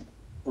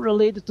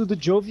related to the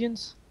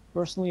Jovians.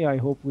 Personally, I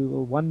hope we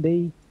will one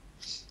day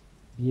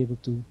be able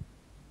to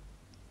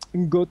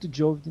go to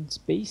Jovian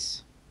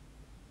space.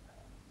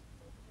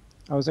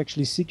 I was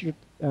actually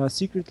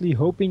secretly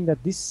hoping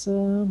that this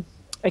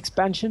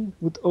expansion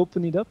would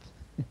open it up,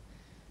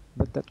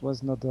 but that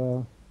was not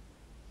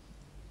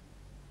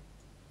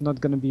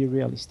gonna be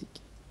realistic.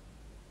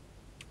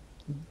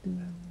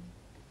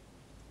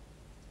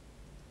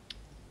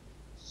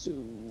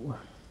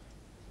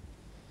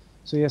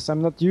 So yes,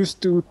 I'm not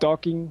used to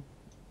talking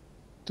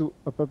to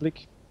a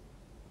public,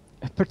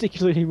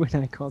 particularly when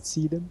I can't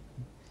see them.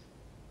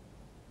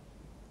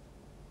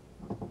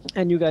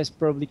 And you guys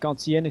probably can't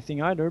see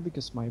anything either,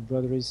 because my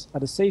brother is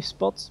at a safe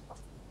spot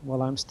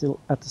while I'm still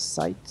at the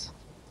site.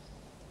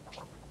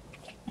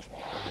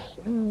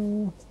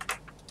 Oh.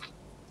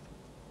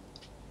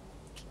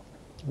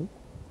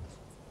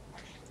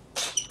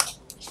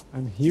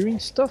 I'm hearing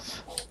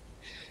stuff.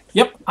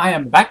 Yep, I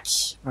am back.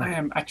 I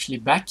am actually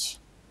back.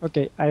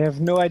 Okay, I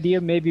have no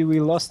idea. Maybe we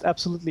lost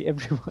absolutely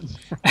everyone.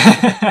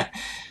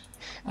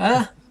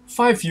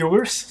 5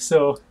 viewers,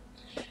 so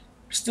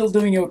we're still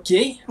doing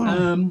okay.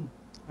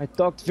 I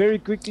talked very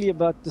quickly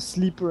about the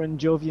sleeper and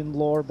Jovian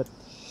lore, but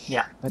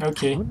yeah,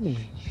 okay.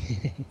 Only.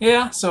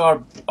 Yeah,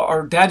 so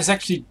our dad has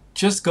actually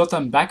just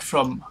gotten back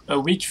from a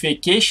week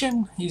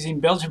vacation. He's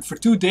in Belgium for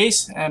 2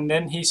 days, and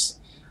then he's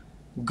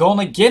gone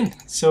again.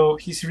 So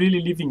he's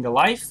really living the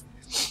life.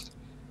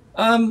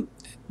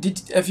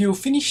 Have you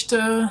finished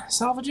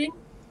salvaging?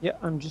 Yeah,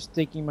 I'm just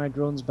taking my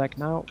drones back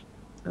now,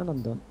 and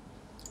I'm done.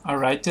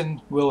 Alright,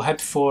 then we'll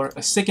head for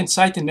a second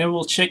site and then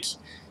we'll check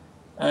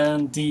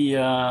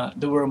the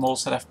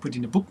wormholes that I've put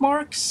in the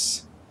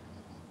bookmarks.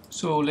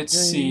 So let's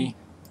see.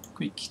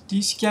 Quick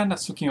D-scan,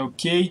 that's looking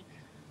okay.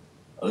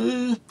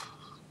 Well,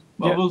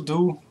 we'll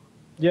do.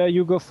 Yeah,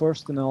 you go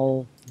first and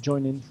I'll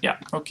join in. Yeah,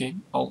 okay.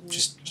 I'll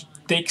just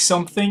take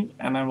something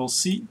and I will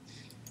see.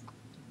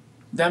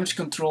 Damage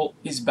control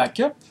is back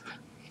up.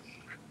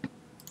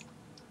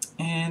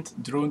 And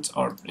drones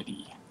are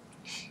ready.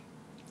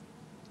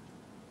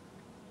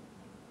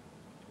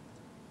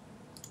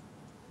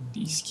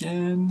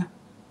 D-scan.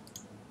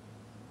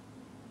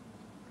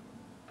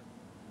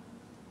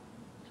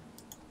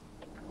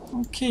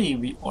 Okay,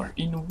 we are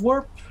in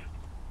warp.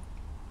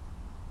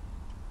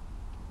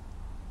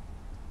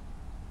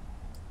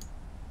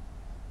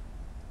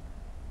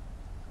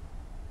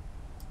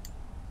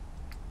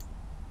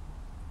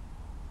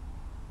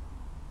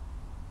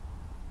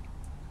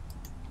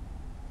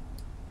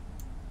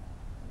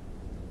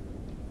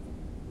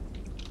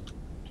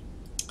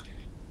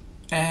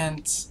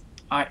 And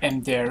I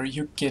am there.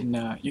 You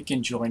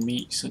can join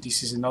me. So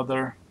this is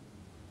another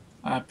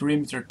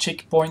perimeter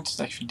checkpoint. It's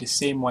actually the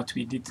same what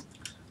we did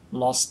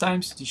last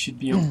time, so this should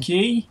be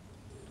okay.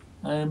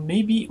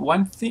 Maybe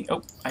one thing.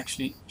 Oh,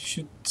 actually,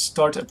 should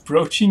start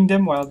approaching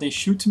them while they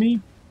shoot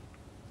me.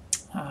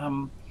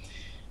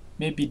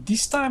 Maybe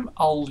this time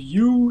I'll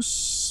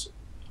use.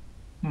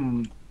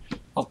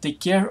 I'll take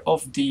care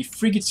of the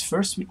frigates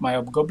first with my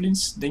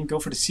hobgoblins, then go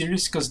for the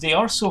series because they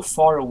are so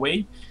far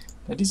away.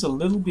 That is a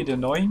little bit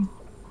annoying.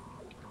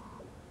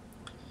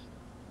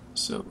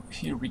 So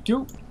here we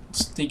go.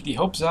 Let's take the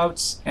hobs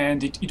out,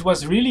 and it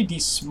was really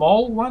these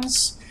small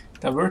ones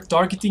that were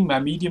targeting my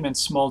medium and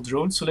small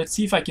drones. So let's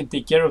see if I can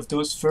take care of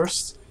those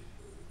first,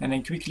 and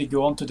then quickly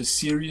go on to the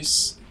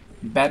serious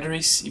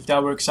batteries if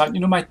that works out.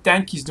 You know, my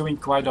tank is doing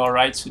quite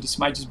alright, so this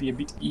might just be a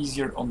bit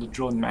easier on the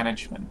drone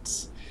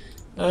management.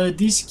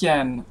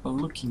 D-scan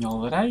looking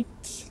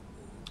alright.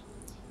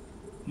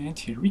 And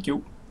here we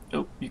go.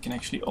 Oh, you can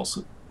actually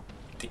also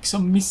take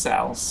some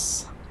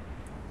missiles.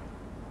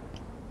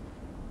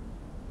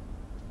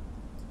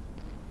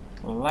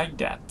 Like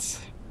that.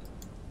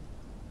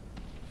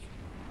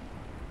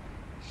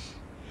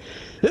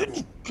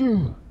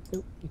 Oh,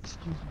 excuse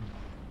me.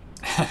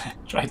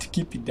 Try to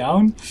keep it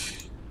down.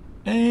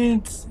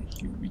 And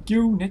here we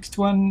go. Next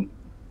one.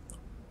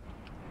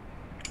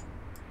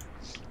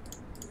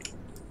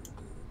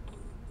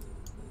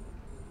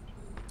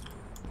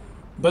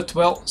 But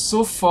well,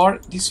 so far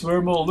this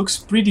wormhole looks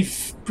pretty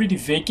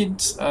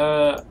vacant.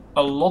 A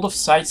lot of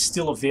sites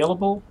still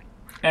available,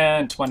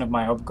 and one of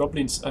my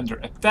hobgoblins under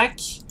attack.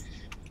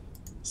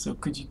 So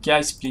could you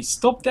guys please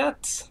stop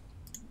that?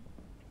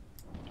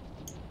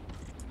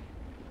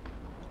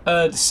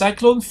 The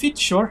cyclone fit,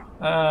 sure.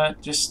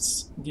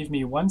 Just give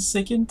me 1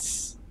 second.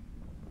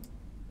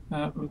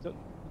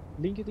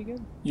 Link it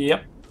again?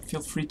 Yep,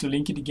 feel free to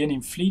link it again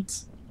in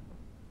fleet.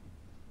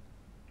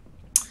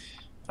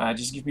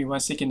 Just give me 1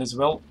 second as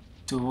well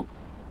to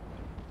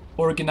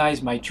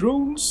organize my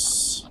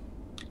drones.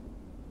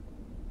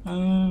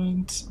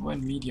 And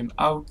one medium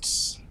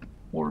out,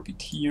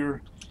 orbit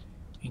here,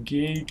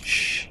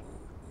 engage.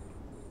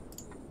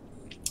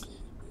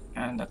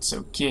 And that's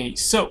okay.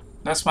 So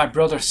that's my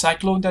brother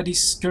Cyclone that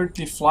is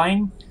currently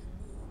flying.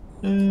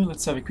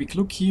 Let's have a quick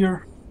look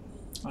here.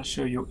 I'll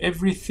show you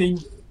everything.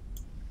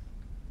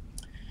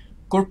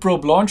 Core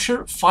probe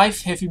launcher,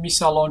 5 heavy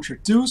missile launcher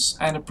 2s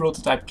and a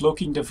prototype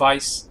cloaking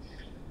device.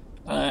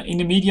 In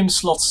the medium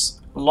slots,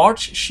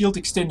 large shield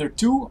extender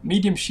 2,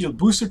 medium shield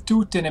booster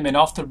 2, 10 MN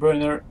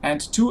afterburner, and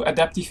 2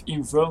 adaptive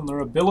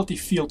invulnerability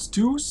field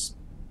 2s.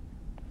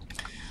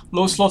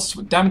 Low slots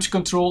with damage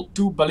control,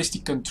 2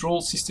 ballistic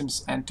control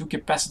systems, and 2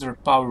 capacitor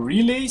power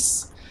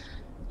relays.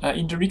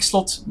 In the rig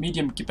slot,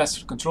 medium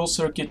capacitor control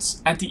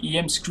circuits,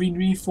 anti-EM screen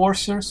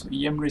reinforcer, so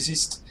EM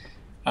resist,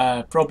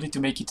 probably to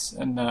make it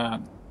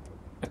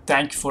a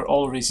tank for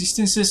all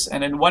resistances,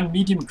 and then 1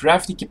 medium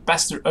gravity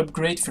capacitor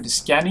upgrade for the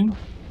scanning.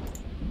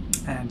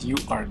 And you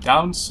are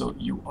down, so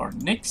you are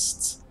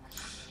next.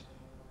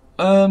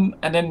 And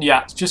then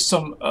yeah, just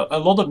a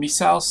lot of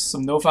missiles,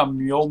 some Nova,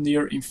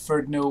 Mjolnir,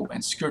 Inferno,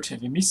 and Scourge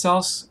heavy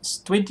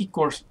missiles. 20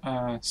 core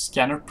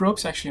scanner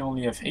probes, actually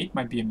only have 8,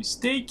 might be a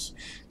mistake.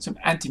 Some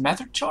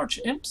antimatter charge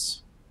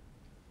imps.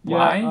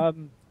 Why? Yeah,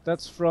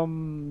 that's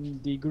from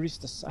the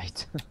Gurista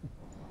site.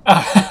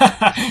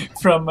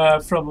 from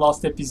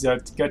last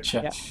episode,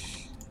 gotcha.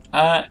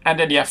 Yeah. And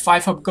then yeah,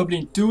 5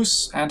 hobgoblin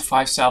 2s and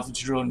 5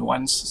 salvage drone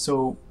 1s.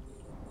 So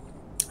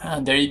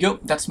there you go.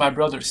 That's my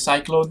brother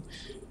Cyclone.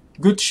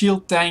 Good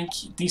shield tank,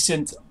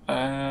 decent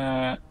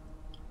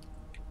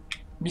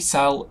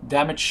missile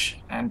damage,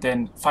 and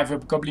then 5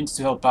 hobgoblins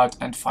to help out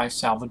and 5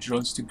 salvage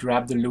drones to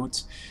grab the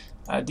loot.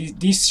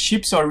 These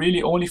ships are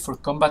really only for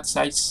combat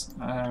sites.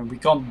 We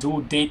can't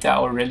do data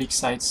or relic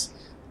sites.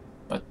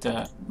 But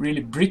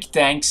really brick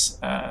tanks,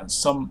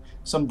 some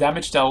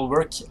damage that will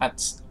work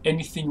at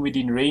anything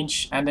within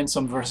range, and then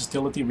some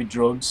versatility with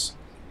drones.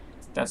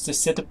 That's the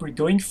setup we're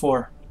going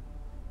for.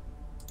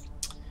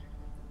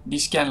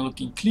 This scan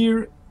looking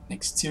clear.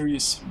 Next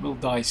series will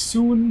die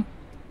soon.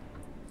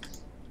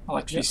 I'll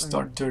actually Yeah,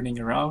 start turning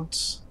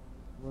around.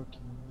 Working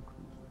on the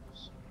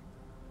cruisers.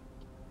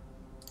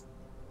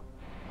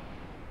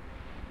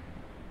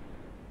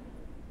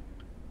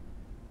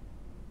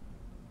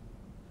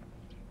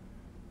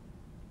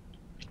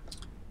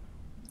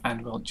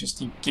 And well, just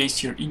in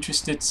case you're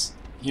interested,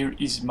 here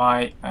is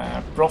my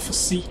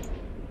prophecy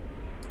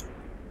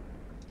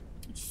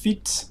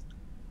fit.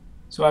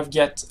 So I've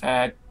got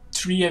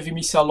 3 heavy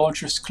missile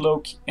launchers,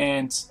 cloak,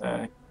 and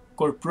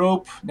core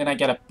probe. Then I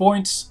get a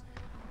point,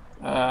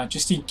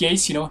 just in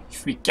case, you know,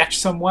 if we catch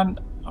someone,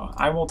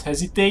 I won't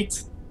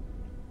hesitate.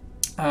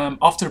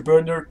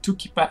 Afterburner, 2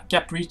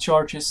 cap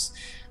recharges,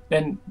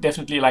 then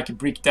definitely like a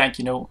brick tank,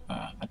 you know,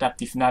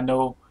 adaptive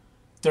nano,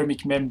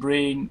 thermic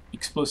membrane,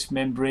 explosive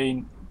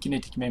membrane,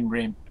 kinetic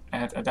membrane,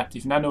 and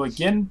adaptive nano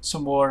again,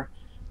 some more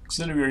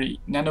auxiliary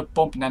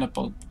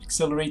nanopump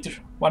accelerator,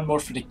 1 more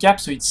for the cap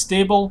so it's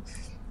stable,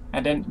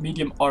 and then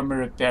medium armor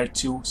repair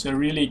too. So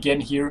really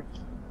again here,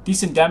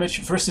 decent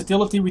damage,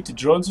 versatility with the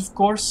drones of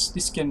course.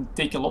 This can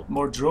take a lot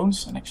more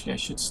drones, and actually I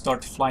should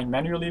start flying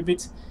manually a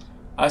bit.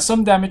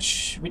 Some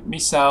damage with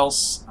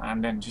missiles,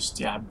 and then just,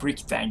 yeah, brick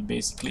tank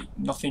basically.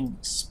 Nothing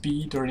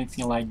speed or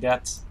anything like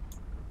that.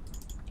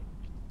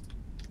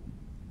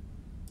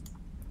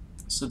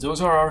 So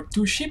those are our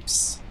 2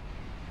 ships.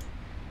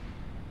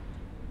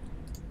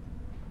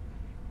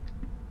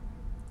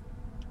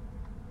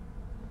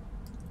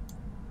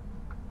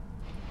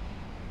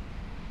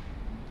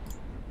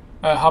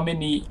 How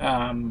many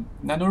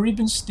nano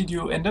ribbons did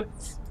you end up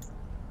with?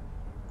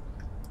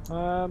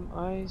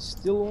 I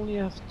still only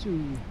have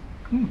 2.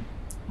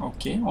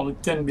 Okay, only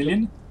 10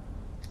 million.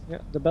 Yeah,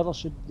 the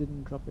battleship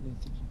didn't drop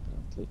anything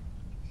apparently.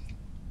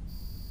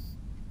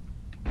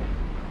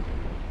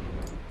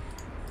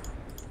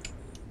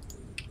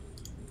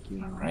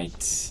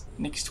 Alright,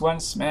 next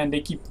ones, man,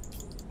 they keep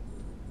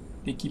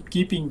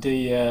keeping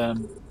the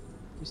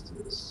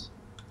Distance.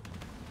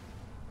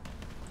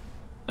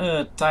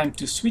 time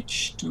to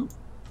switch to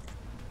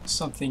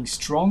something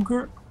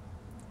stronger.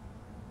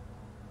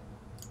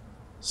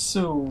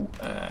 So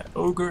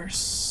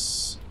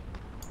ogres,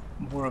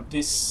 more of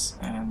this,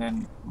 and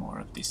then more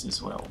of this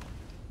as well.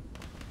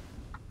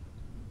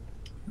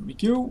 Here we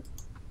go.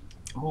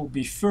 Who'll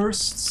be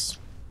first?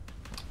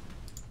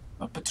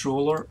 A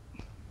patroller.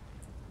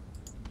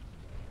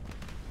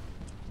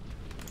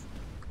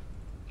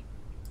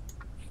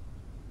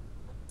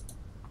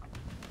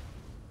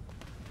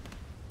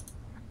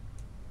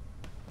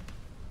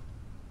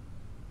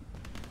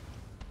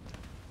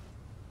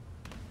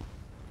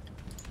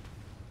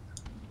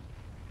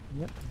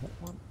 Yep, that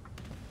one.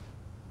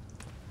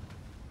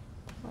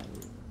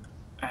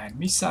 And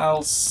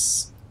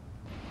missiles.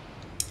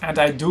 And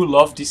I do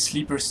love this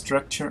sleeper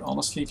structure,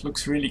 honestly it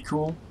looks really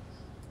cool.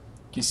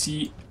 You can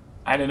see,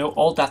 I don't know,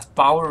 all that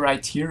power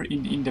right here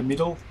in the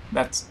middle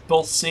that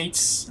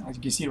pulsates, as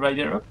you can see right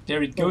there. Oh,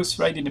 there it goes,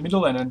 right in the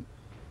middle, and then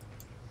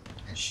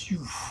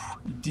shoo,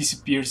 it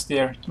disappears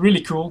there.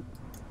 Really cool.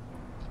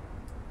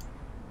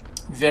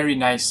 Very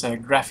nice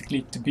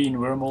graphically to be in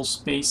wormhole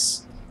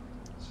space.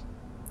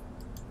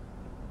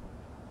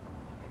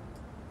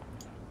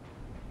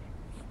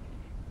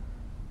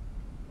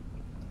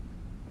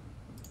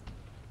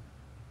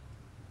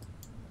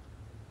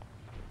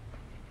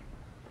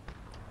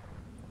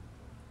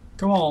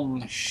 Come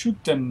on,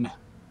 shoot them.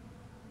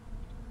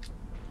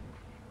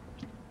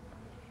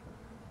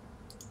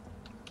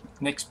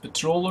 Next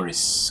patroller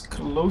is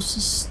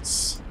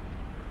closest.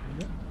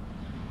 Yep.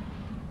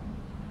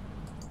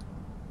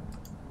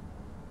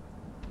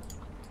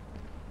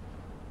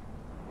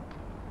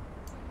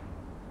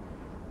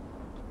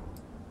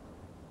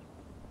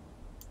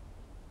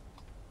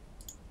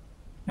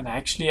 And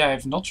actually I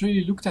have not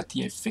really looked at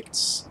the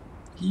effects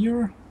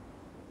here.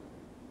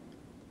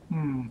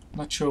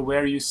 Not sure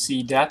where you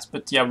see that,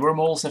 but yeah,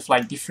 wormholes have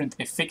like different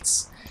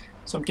effects.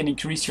 Some can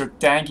increase your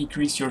tank,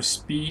 increase your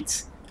speed,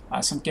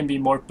 some can be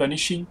more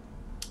punishing.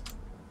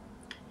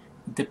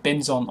 It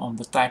depends on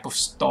the type of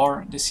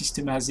star the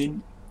system has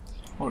in,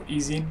 or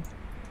is in.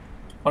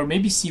 Or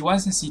maybe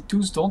C1s and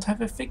C2s don't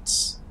have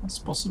effects, that's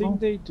possible. I think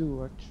they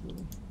do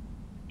actually.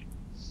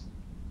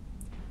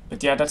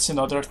 But yeah, that's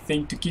another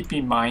thing to keep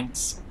in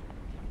mind.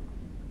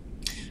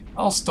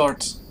 I'll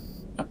start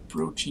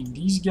approaching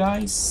these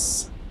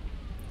guys.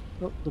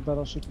 Oh, the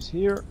battleship is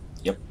here.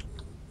 Yep.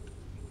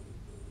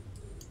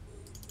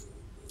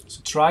 So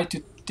try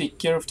to take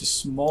care of the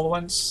small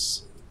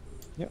ones.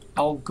 Yep.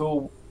 I'll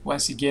go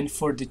once again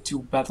for the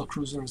 2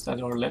 battlecruisers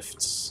that are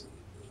left.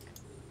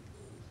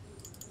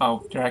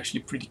 Oh, they're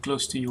actually pretty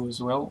close to you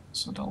as well,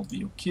 so that'll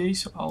be okay.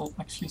 So I'll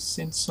actually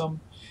send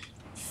some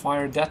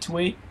fire that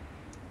way.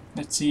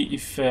 Let's see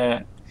if...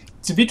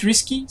 it's a bit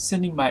risky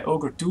sending my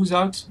Ogre 2s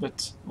out,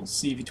 but we'll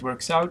see if it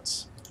works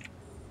out.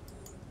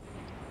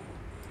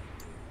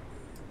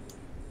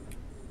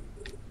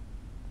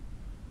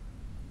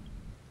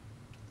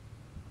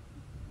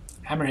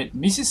 Hammerhead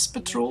misses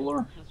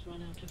patroller.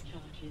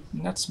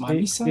 And that's my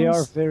missiles. They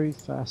are very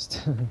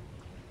fast.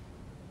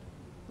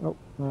 Oh,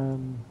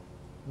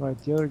 Right,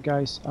 the other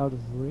guy's out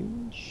of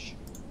range.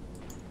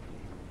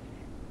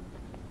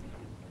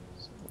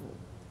 So,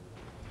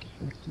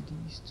 back to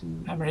these two.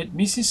 Hammerhead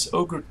misses,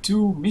 Ogre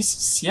 2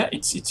 misses. Yeah,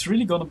 it's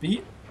really gonna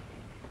be...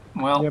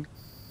 Well, Yep,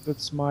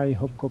 that's my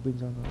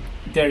hobgoblins on now.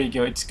 there you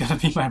go, it's gonna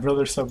be my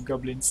brother's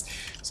hobgoblins.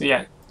 So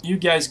yeah, you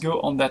guys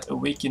go on that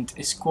awakened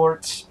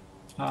escort.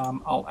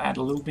 I'll add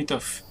a little bit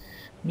of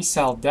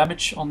missile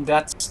damage on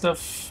that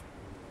stuff.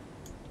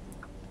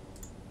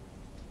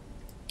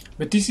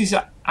 But this is,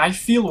 I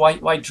feel,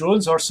 why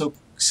drones are so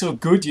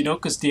good, you know,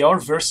 because they are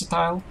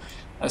versatile,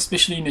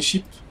 especially in a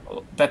ship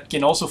that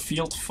can also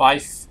field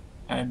 5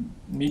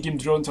 medium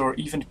drones or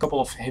even a couple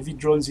of heavy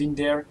drones in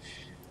there.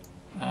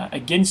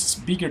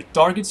 Against bigger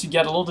targets you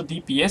get a lot of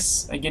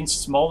DPS.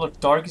 Against smaller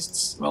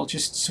targets, well,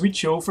 just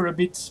switch over a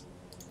bit.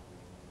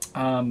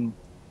 Grab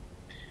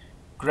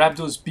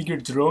those bigger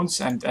drones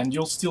and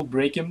you'll still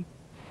break them.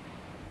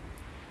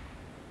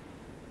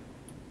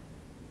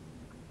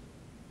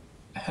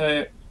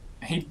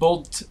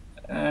 Hitbolt,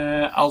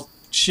 I'll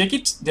check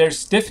it.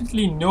 There's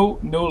definitely no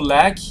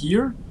lag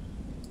here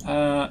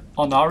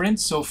on our end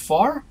so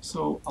far.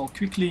 So I'll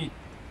quickly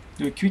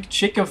do a quick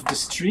check of the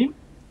stream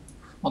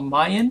on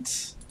my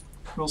end.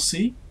 We'll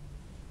see.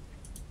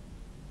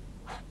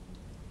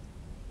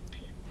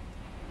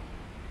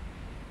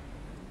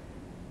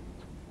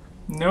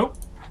 No,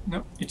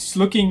 it's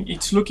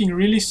looking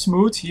really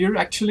smooth here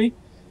actually.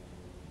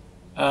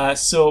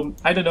 So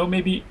I don't know,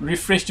 maybe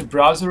refresh the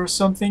browser or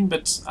something,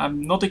 but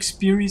I'm not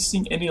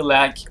experiencing any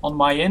lag on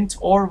my end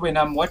or when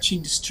I'm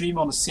watching the stream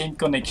on the same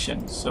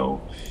connection,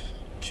 so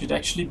it should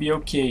actually be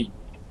okay.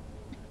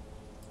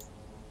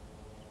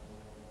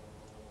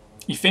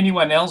 If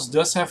anyone else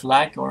does have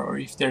lag or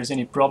if there's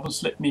any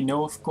problems, let me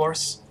know, of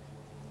course.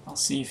 I'll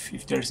see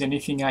if there's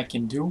anything I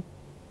can do.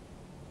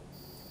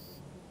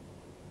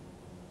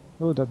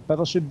 Oh, that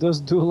battleship does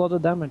do a lot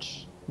of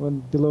damage when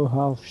below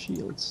half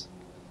shields.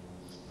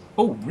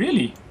 Oh,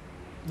 really?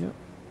 Yeah.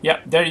 Yeah,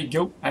 there you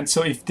go. And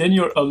so if then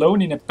you're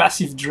alone in a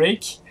passive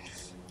Drake,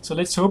 so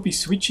let's hope he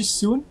switches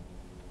soon.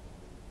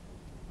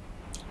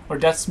 Or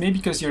that's maybe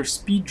because your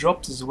speed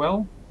dropped as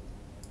well.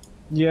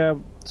 Yeah,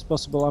 it's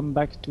possible. I'm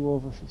back to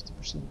over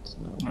 50%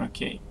 now.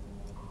 Okay.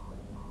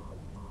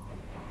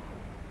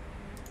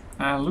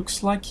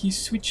 Looks like he's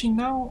switching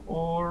now,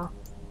 or...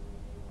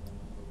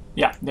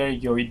 Yeah, there you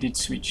go, he did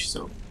switch,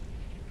 so...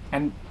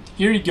 And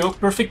here you go,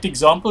 perfect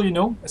example, you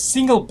know, a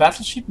single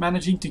battleship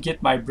managing to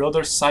get my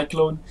brother's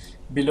Cyclone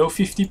below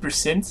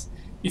 50%.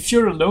 If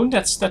you're alone,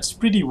 that's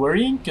pretty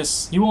worrying,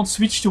 because he won't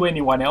switch to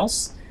anyone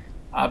else.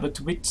 But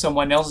with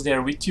someone else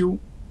there with you,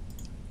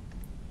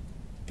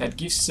 that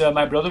gives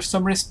my brother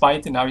some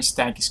respite, and now his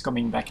tank is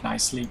coming back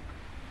nicely.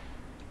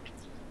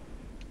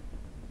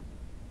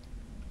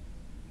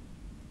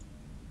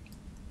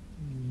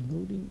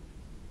 Loading.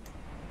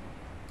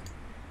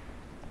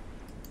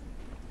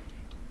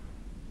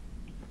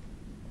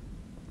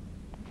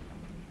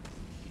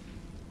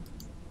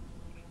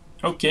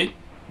 Okay,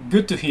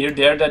 good to hear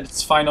there that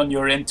it's fine on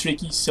your end,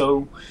 Tricky.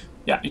 So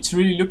yeah, it's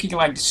really looking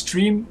like the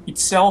stream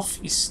itself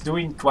is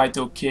doing quite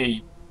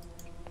okay.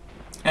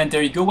 And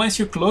there you go, once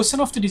you're close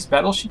enough to this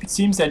battleship, it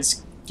seems that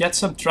it's got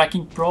some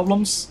tracking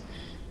problems,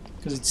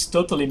 because it's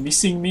totally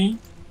missing me.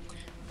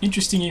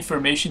 Interesting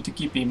information to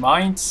keep in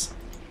mind.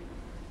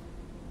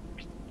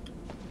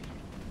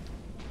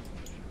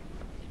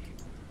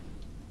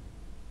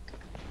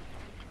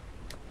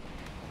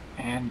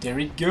 And there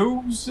it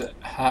goes,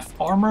 half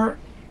armor.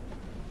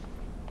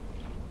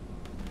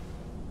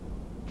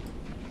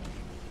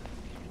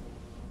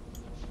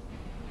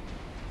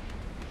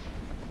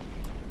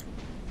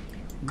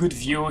 Good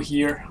view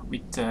here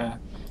with the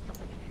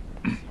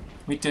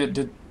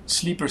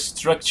sleeper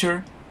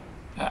structure.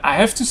 I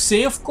have to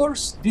say, of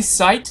course, this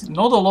site,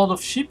 not a lot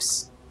of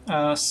ships,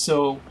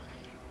 so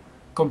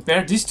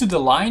compare this to the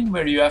line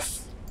where you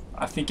have,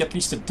 I think, at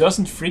least a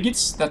dozen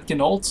frigates that can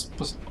all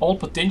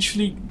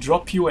potentially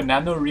drop you a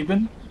nano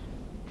ribbon.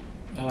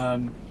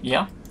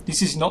 Yeah,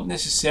 this is not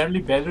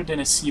necessarily better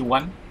than a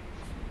C1.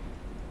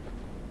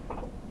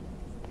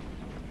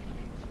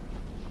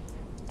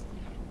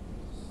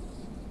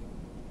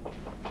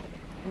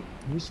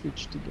 We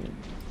switched again.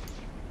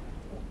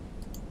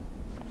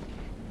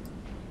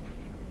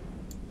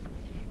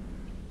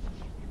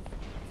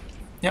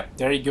 Yep,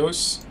 there he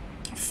goes,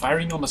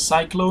 firing on the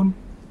Cyclone.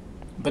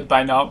 But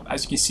by now,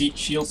 as you can see,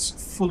 shields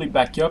fully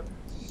back up,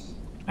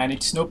 and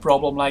it's no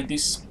problem like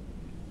this.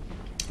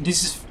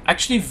 This is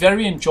actually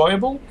very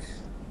enjoyable.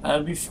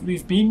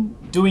 We've been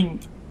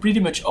doing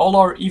pretty much all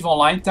our EVE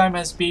Online time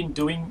has been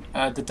doing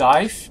the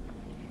dive,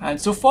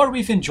 and so far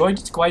we've enjoyed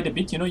it quite a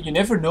bit. You know, you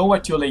never know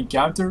what you'll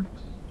encounter,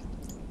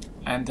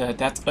 and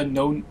that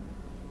unknown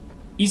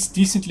is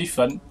decently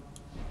fun.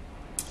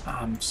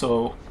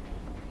 So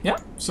yeah,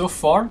 so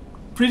far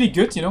pretty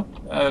good. You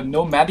know,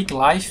 nomadic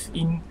life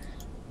in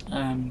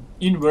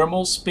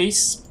Wormholes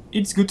space.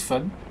 It's good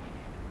fun.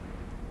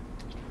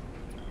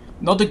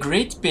 Not a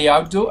great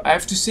payout though, I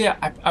have to say.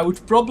 I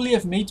would probably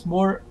have made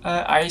more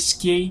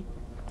ISK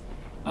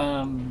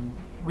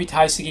with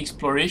high-sec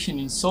exploration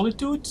in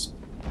Solitude.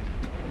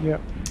 Yeah,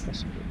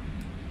 possibly.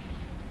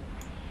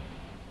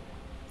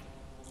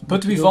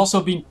 But we've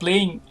also been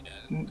playing,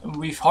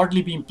 we've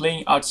hardly been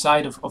playing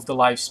outside of the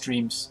live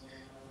streams.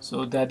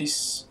 So that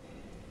is,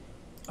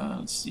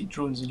 let's see,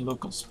 drones in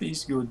local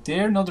space go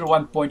there. Another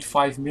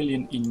 1.5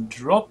 million in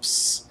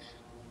drops.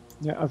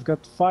 Yeah, I've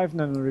got 5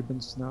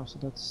 nanoribbons now, so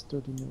that's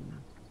 30 million.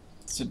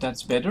 So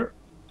that's better.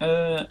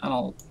 And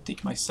I'll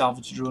take my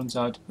salvage drones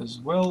out as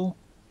well.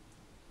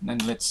 And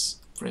then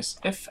let's press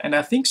F. And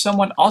I think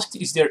someone asked,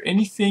 is there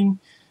anything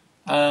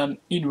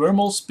in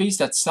Wormhole space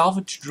that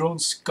salvage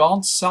drones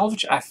can't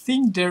salvage? I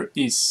think there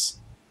is.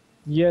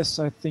 Yes,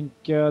 I think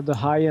the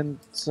high-end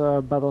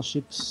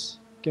battleships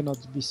cannot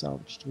be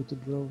salvaged with the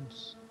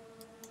drones.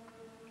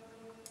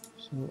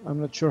 So I'm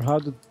not sure how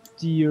the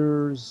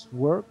tiers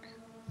work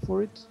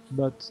for it,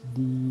 but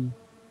the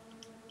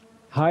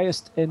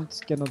highest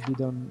end cannot be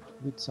done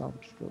with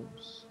salvage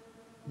drones.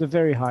 The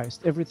very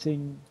highest.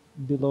 Everything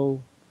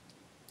below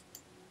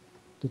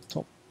the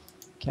top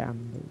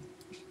can do.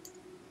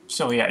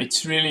 So yeah,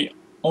 it's really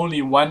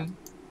only one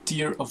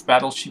tier of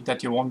battleship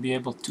that you won't be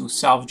able to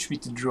salvage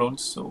with the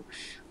drones. So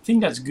I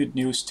think that's good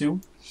news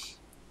too.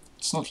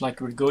 It's not like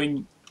we're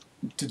going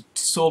to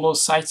solo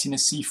sites in a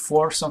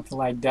C4, something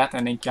like that,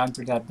 and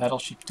encounter that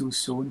battleship too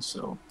soon.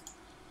 So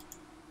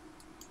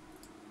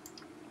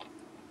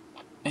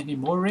any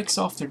more wrecks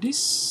after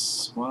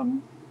this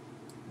one?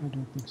 I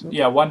don't think so.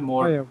 Yeah, one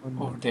more one over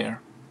more.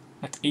 there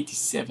at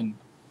 87.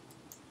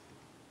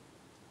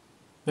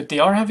 But they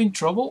are having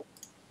trouble.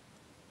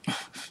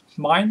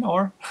 Mine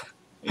are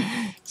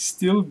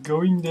still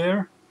going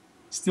there,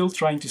 still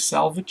trying to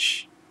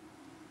salvage.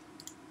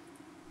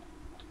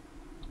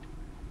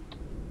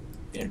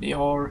 There they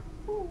are.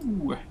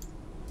 Ooh.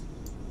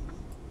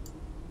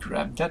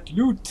 Grab that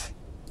loot.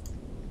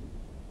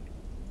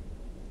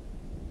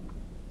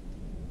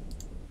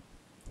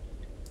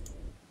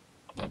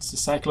 That's the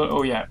cyclone.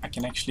 Oh yeah, I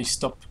can actually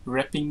stop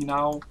repping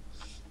now.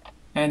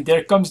 And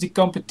there comes the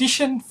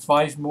competition.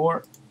 5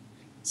 more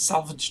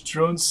salvage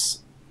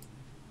drones.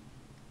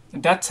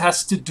 And that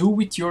has to do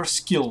with your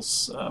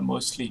skills,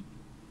 mostly.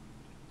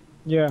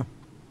 Yeah,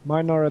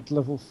 mine are at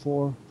level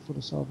 4 for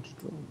the salvage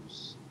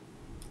drones.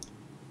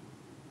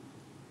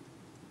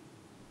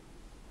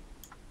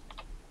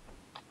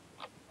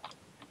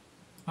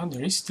 Oh,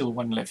 there is still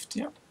one left,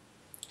 yeah.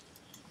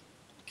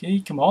 Okay,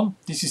 come on.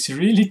 This is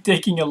really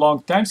taking a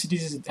long time, so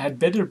this had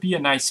better be a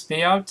nice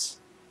payout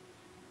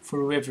for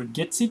whoever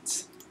gets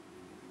it.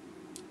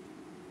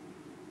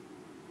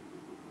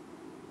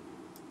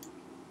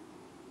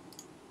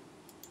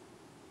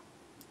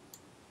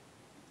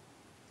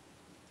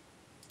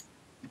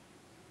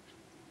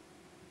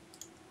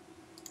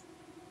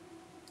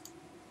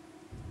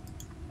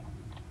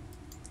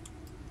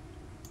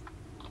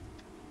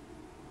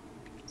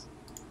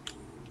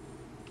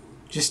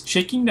 Just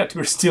checking that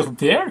we're still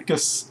there,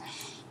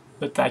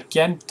 but I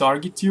can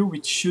target you,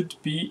 which should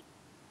be...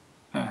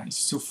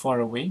 it's too far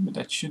away, but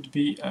that should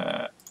be...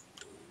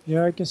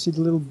 Yeah, I can see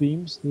the little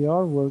beams. They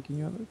are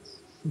working on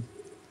it.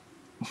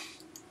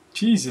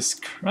 Jesus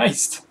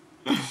Christ.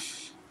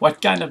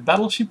 What kind of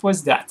battleship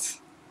was that?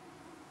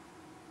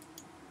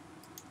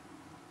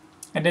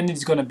 And then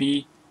it's gonna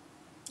be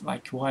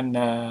like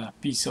one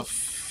piece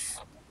of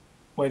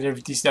whatever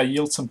it is that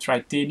yields some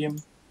titanium.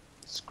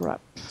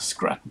 Scrap.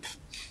 Scrap.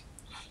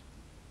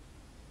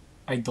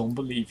 I don't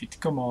believe it.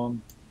 Come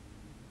on.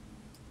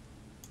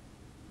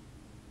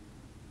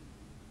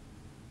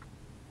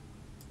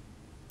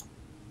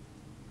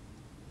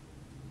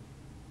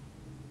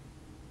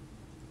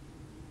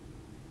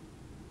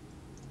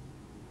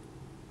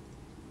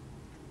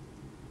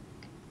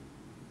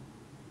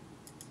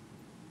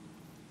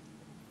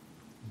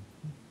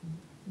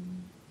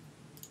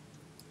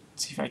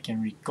 Let's see if I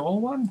can recall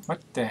one.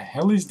 What the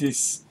hell is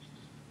this?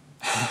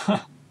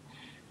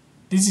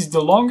 This is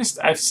the longest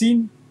I've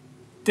seen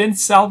 10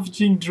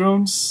 salvaging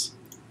drones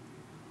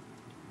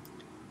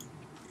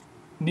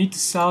need to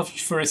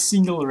salvage for a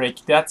single wreck.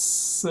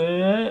 That's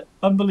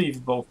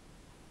unbelievable.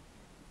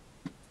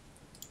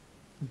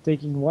 I'm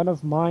taking one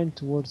of mine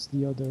towards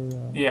the other.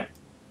 Yeah.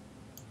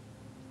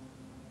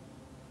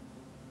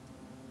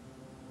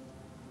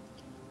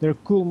 They're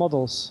cool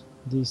models,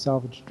 these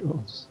salvage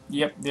drones.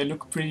 Yep, they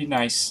look pretty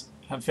nice.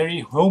 A very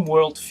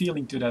homeworld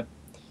feeling to that.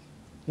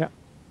 Yeah.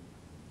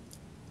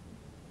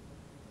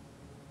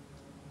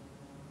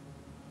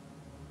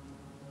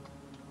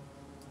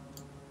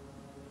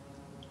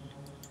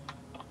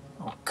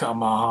 Oh,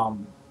 come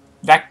on.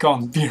 That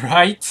can't be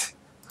right.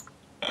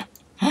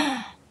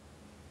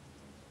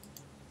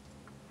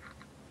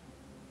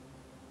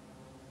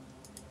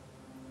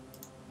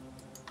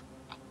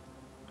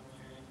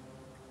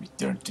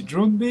 Return to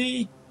drone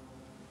bay.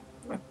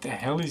 What the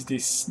hell is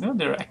this? No,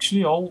 they're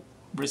actually all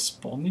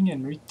responding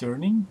and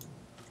returning.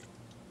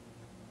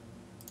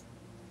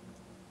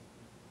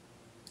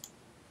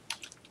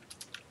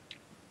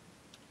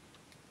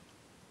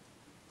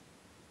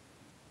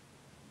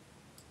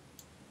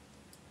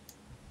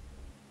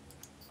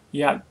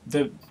 Yeah,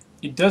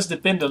 it does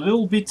depend a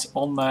little bit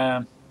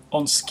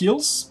on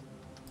skills.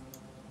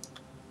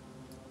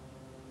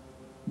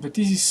 But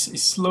this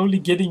is slowly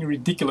getting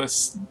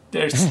ridiculous.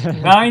 There's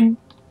 9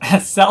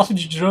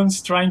 salvage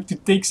drones trying to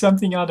take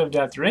something out of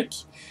that wreck.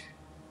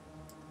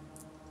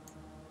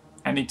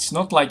 And it's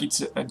not like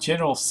it's a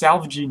general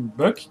salvaging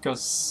bug,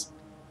 because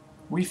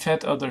we've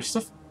had other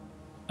stuff.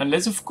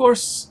 Unless, of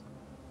course,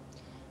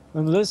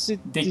 Unless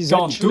it they is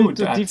can't actually do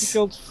too that.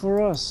 difficult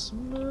for us.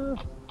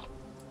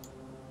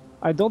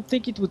 I don't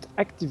think it would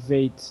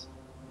activate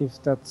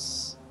if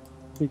that's...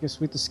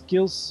 Because with the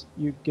skills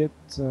you get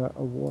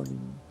a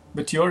warning.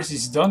 But yours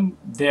is done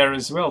there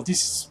as well.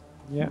 This is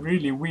Yeah.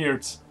 really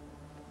weird.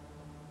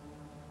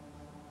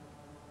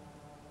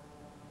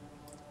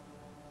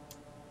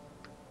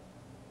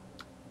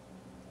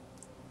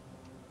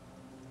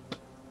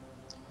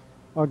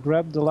 I'll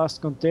grab the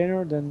last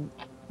container, then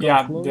go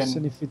Yeah, close,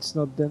 and if it's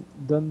not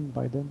done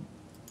by then...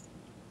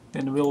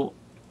 Then we'll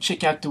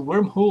check out the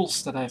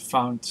wormholes that I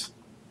found.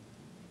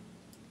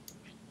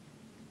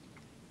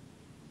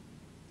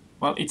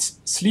 Well, it's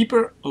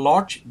sleeper,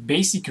 large,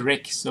 basic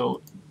wreck,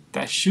 so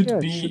that should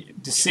be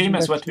the same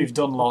as what we've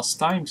done last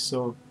time,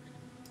 so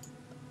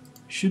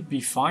should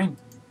be fine.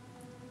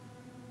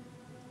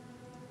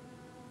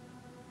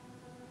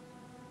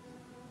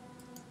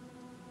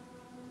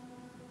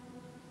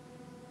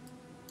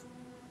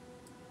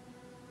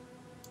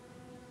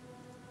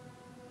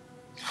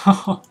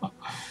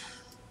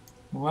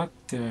 What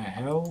the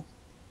hell?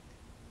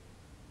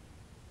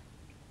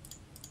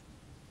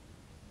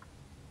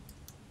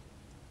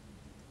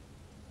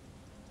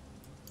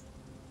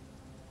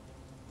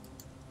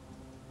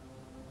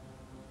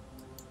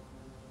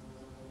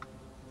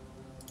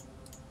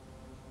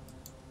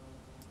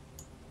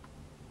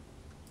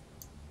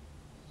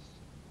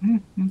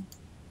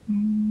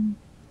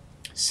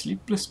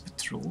 Sleepless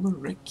patroller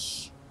wreck.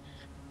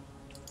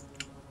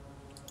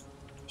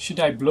 Should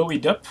I blow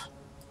it up?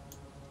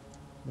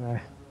 Nah.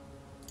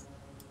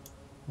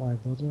 Why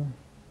bother?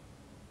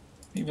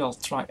 Maybe I'll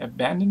try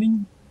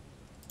abandoning.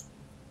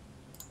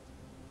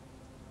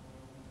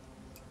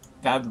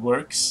 That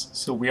works.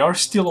 So we are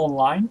still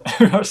online.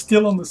 We are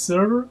still on the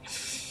server.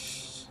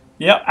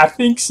 Yeah, I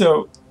think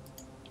so.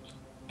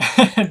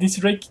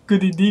 This wreck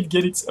could indeed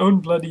get its own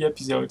bloody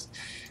episode.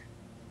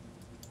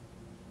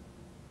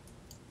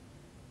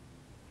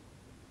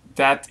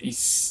 That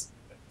is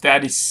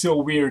so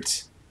weird.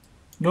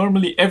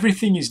 Normally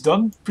everything is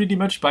done pretty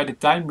much by the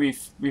time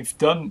we've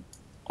done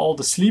all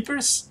the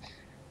sleepers.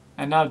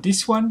 And now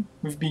this one,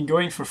 we've been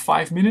going for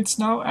 5 minutes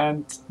now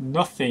and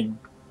nothing.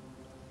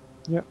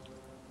 Yep.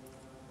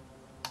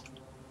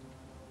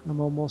 I'm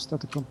almost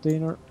at the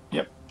container.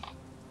 Yep.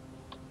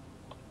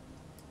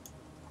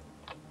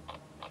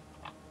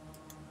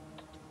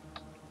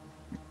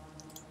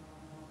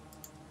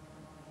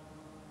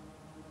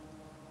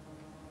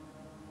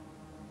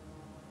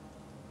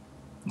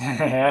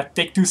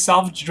 Take 2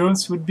 salvage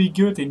drones would be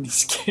good in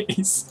this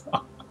case.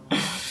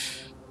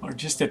 Or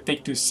just a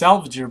take 2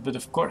 salvager, but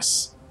of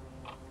course,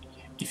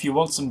 if you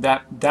want some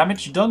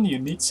damage done, you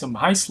need some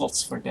high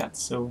slots for that,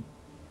 so...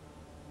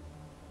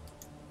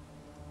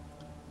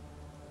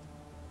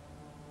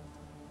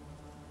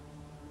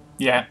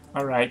 Yeah,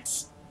 alright.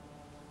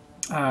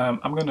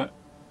 I'm gonna...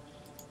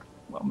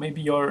 Well,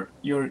 maybe your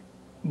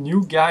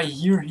new guy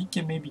here, he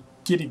can maybe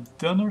get it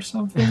done or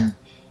something.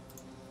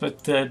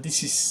 But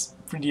this is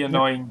pretty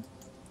annoying.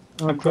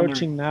 I'm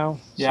approaching now.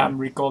 Yeah, so. I'm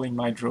recalling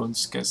my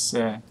drones, because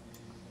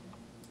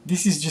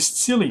this is just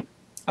silly.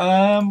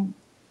 Do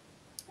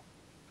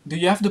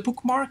you have the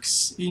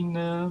bookmarks in...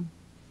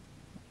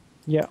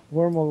 Yeah,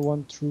 wormhole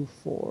 1 through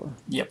 4.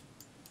 Yep.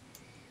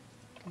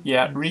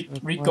 Yeah,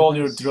 recall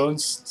your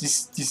drones.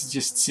 This is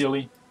just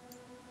silly.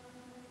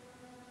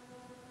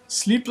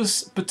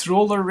 Sleepless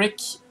patroller wreck,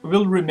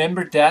 will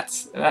remember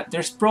that.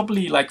 There's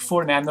probably like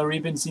 4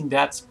 nanoribbons in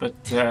that, but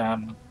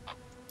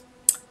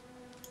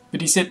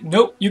he said,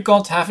 no, you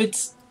can't have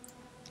it.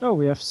 Oh,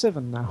 we have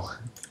 7 now.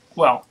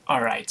 Well,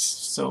 alright,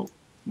 so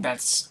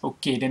that's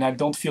okay, then I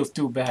don't feel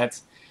too bad.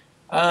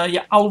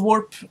 Yeah, I'll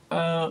warp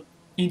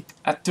in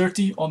at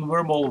 30 on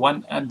wormhole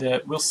 1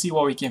 and we'll see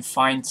what we can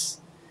find.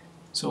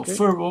 So okay.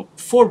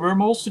 4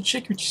 wormholes to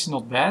check, which is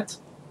not bad.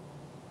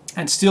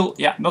 And still,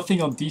 yeah,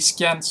 nothing on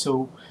D-scan,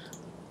 so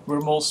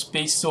wormhole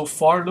space so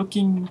far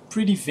looking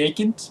pretty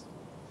vacant.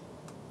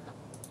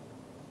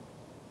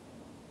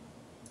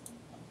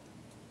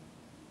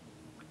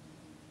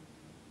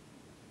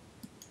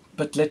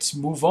 But let's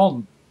move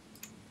on.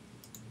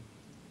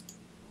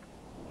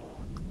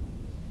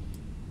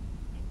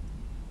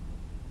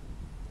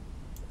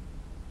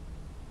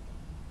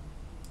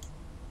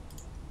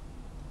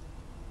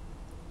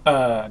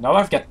 Now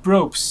I've got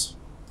probes.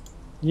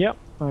 Yep,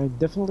 I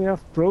definitely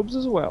have probes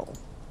as well.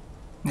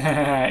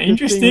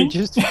 Interesting.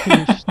 Just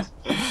finished.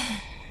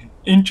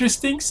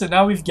 Interesting. So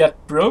now we've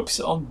got probes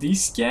on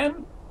this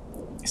scan.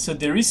 So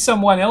there is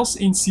someone else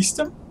in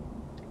system.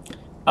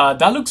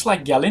 That looks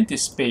like Galente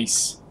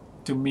space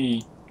to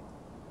me.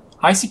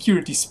 High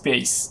security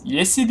space.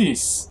 Yes, it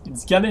is.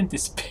 It's Galente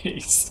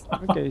space.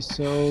 Okay,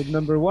 so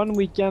number 1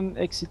 we can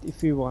exit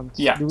if we want.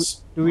 Yeah. Do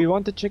we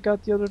want to check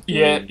out the other two?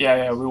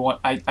 Yeah. We want.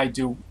 I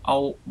do.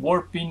 I'll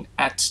warp in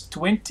at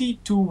 20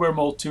 to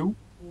Wormhole 2.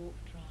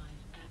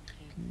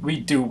 We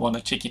do want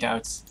to check it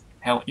out.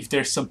 Hell, if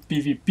there's some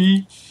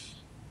PvP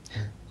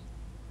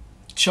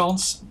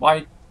chance,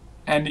 why?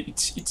 And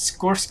it's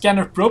core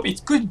scanner probe.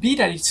 It could be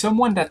that it's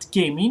someone that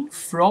came in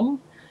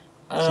from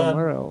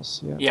somewhere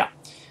else. Yeah. Yeah.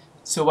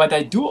 So what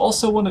I do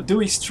also want to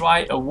do is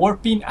try a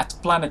warp in at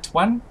planet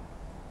 1.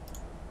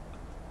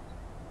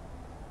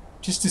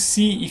 Just to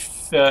see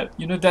if,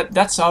 you know,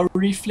 that's our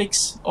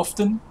reflex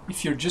often.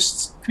 If you're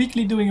just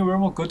quickly doing a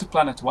wormhole, go to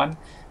planet 1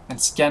 and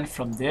scan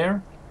from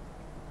there.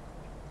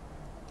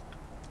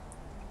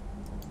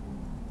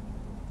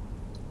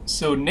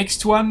 So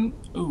next one,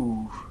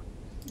 ooh,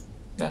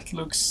 that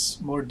looks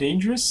more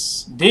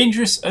dangerous.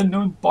 Dangerous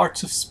unknown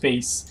parts of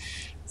space.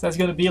 So that's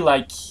gonna be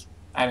like,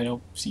 I don't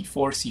know,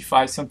 C4,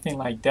 C5, something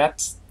like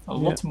that. A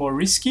lot more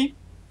risky.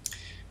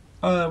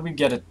 We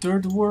get a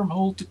third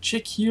wormhole to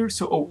check here.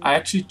 So, oh, I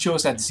actually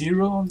chose at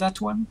 0 on that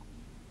one.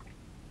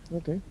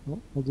 Okay, well,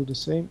 I'll do the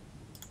same.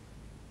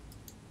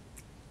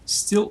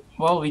 Still,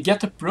 well, we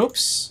get the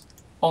probes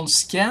on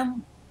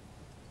scan,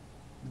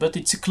 but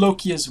it's a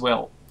cloaky as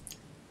well.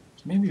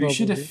 Maybe we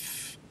should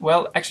have...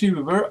 Well, actually,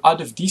 we were out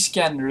of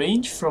D-scan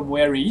range from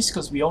where he is,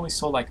 because we only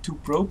saw like 2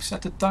 probes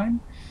at the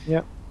time.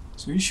 Yeah.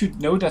 So you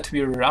should know that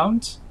we're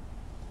around.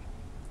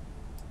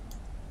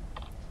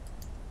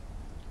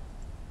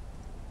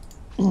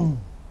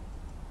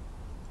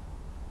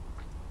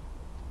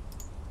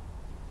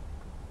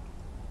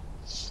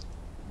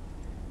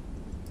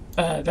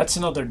 That's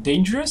another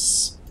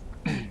dangerous.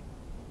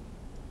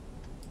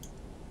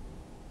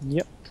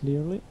 Yep,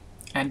 clearly.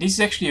 And this is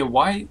actually a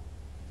Y.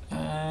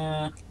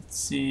 Let's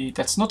see,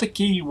 that's not a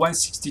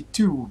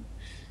K162.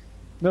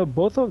 No,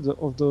 both of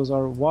those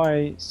are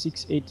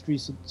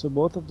Y683. So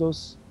both of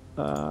those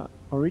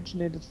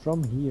originated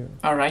from here.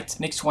 All right,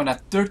 next one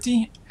at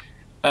 30.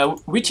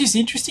 Which is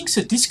interesting,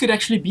 so this could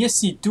actually be a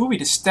C2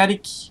 with a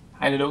static,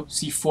 I don't know,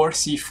 C4,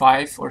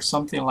 C5 or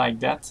something like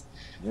that.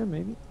 Yeah,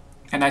 maybe.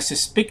 And I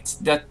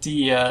suspect that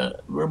the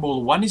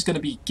wormhole 1 is going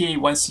to be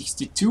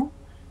K162.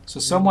 So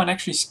someone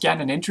actually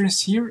scanned an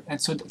entrance here, and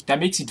so that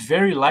makes it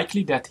very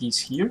likely that he's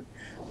here.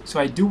 So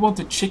I do want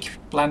to check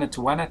planet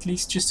 1 at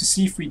least, just to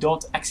see if we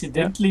don't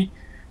accidentally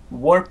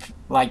warp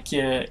like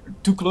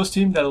too close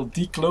to him, that'll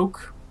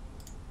decloak.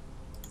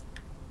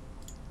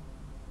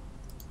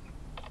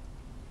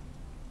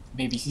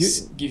 Maybe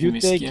give him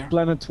a scare. You take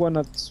planet 1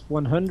 at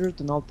 100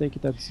 and I'll take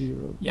it at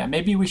 0. Yeah,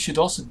 maybe we should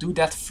also do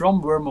that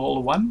from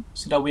wormhole 1,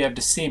 so that we have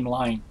the same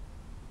line.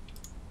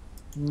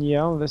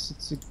 Yeah, unless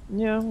it's...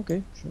 Yeah,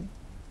 okay, sure.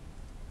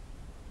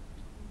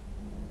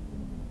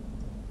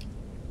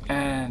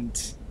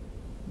 And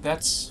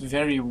that's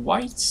very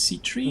white,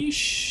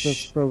 C3-ish.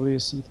 That's probably a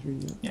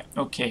C3, yeah.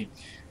 Yeah, okay.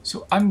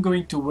 So I'm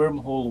going to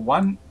wormhole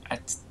 1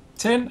 at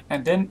 10,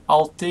 and then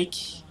I'll take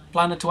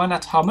planet 1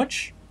 at how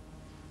much?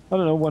 I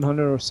don't know,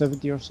 100 or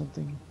 70 or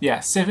something. Yeah,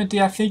 70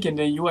 I think, and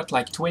then you at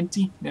like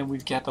 20, then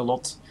we've got a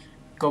lot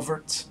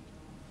covered.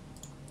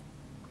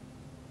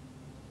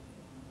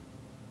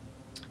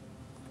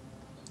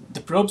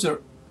 The probes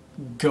are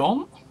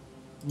gone?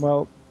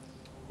 Well,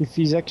 if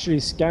he's actually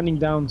scanning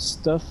down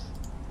stuff,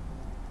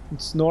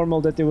 it's normal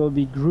that they will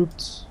be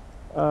grouped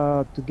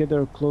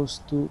together close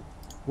to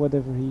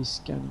whatever he's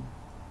scanning.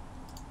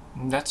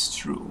 That's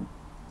true.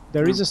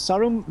 There is a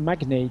Sarum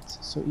Magnate,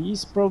 so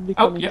he's probably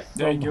coming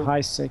from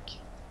high sec.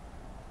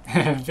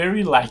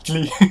 Very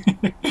likely.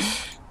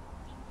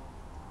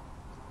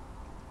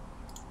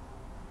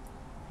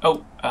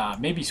 Oh,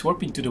 maybe he's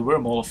warping to the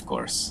wormhole, of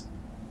course.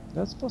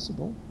 That's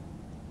possible.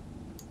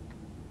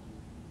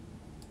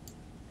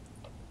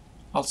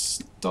 I'll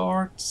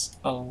start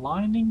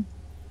aligning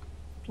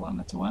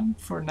planet 1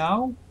 for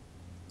now.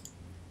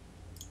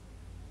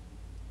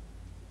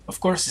 Of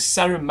course, the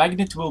Sarum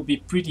Magnet will be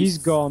pretty... He's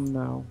gone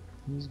now.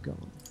 He's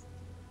gone.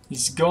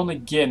 He's gone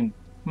again.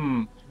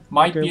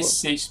 Might be a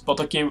safe spot.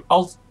 Okay,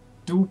 I'll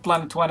do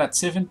planet 1 at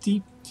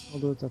 70. I'll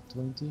do it at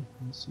 20.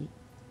 We'll see.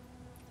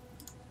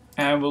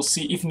 And we'll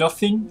see if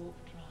nothing.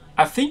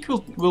 I think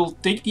we'll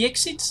take the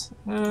exit.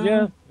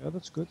 Yeah,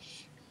 that's good.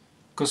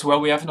 Because, well,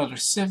 we have another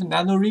 7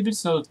 nano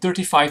reboots, another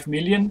 35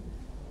 million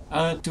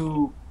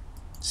to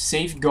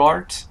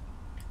safeguard.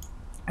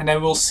 And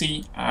then we'll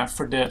see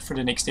for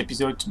the next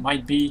episode.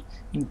 Might be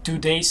in 2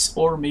 days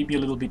or maybe a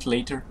little bit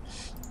later.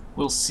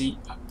 We'll see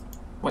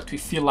what we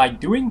feel like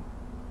doing.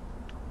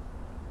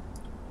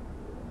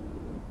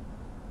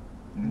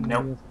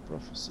 No.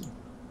 Prophecy.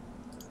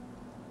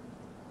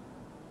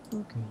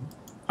 Okay.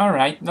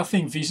 Alright,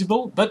 nothing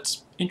visible, but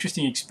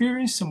interesting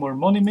experience, some more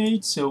money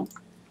made, so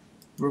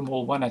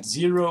wormhole 1 at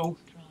 0.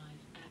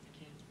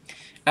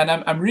 And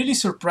I'm really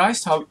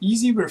surprised how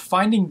easy we're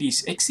finding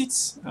these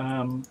exits.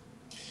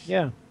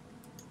 Yeah.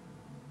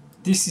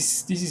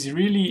 This is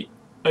really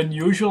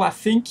unusual, I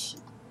think.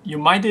 You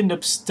might end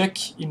up stuck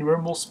in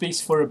wormhole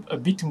space for a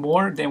bit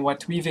more than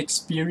what we've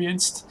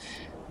experienced.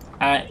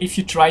 if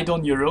you try it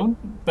on your own,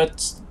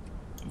 but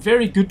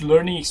very good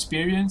learning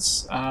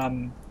experience,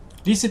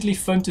 decently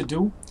fun to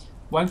do.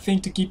 One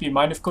thing to keep in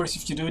mind, of course,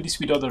 if you do this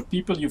with other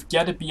people, you've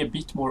got to be a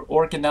bit more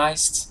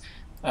organized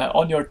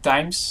on your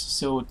times.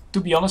 So to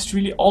be honest,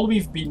 really all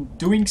we've been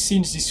doing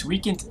since this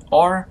weekend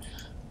are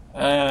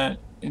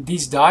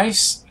these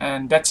dives,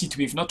 and that's it.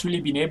 We've not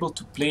really been able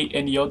to play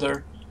any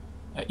other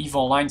EVE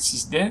Online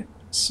since then,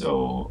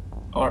 so,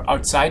 or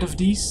outside of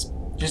these,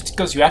 just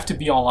because you have to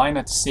be online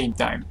at the same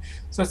time.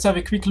 So let's have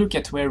a quick look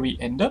at where we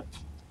end up.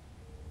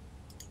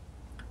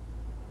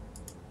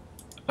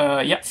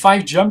 Yeah,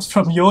 5 jumps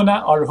from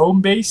Yona, our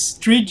home base.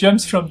 3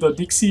 jumps from the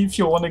Dixie if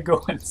you want to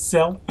go and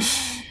sell.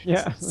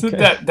 Yeah. So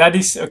Okay. that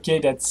is okay.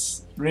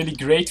 That's really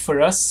great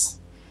for us.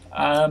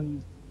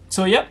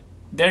 So yeah,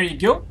 there you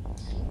go.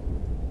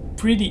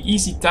 Pretty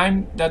easy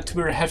time that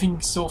we're having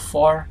so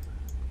far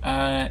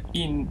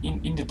in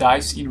the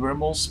dives in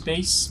Wormhole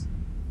space.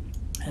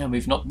 And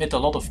we've not met a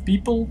lot of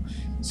people.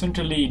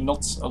 Certainly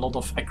not a lot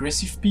of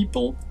aggressive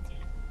people.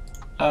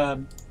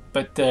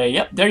 But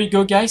yeah, there you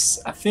go, guys.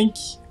 I think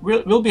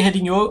we'll be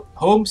heading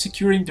home,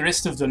 securing the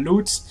rest of the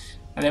loot,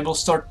 and then we'll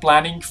start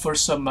planning for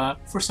some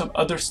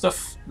other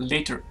stuff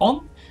later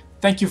on.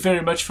 Thank you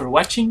very much for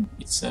watching.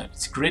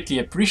 It's greatly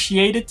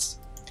appreciated.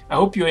 I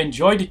hope you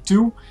enjoyed it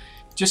too.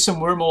 Just some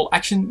wormhole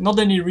action, not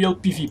any real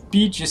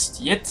PvP just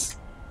yet.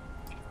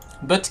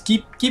 But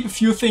keep a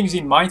few things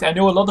in mind. I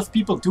know a lot of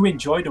people do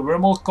enjoy the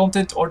wormhole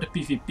content or the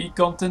PvP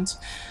content.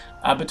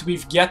 But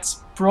we've got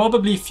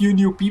probably a few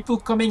new people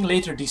coming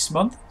later this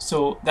month,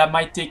 so that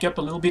might take up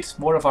a little bit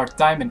more of our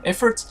time and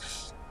effort.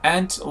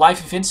 And live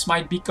events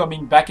might be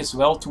coming back as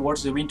well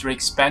towards the winter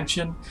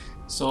expansion,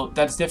 so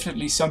that's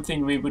definitely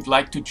something we would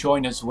like to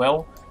join as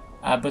well.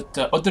 But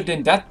other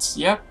than that,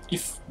 yeah,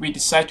 if we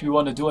decide we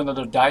want to do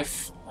another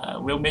dive,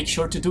 we'll make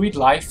sure to do it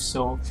live.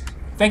 So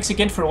thanks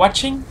again for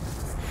watching,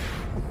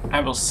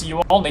 and we'll see you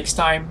all next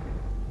time.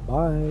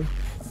 Bye.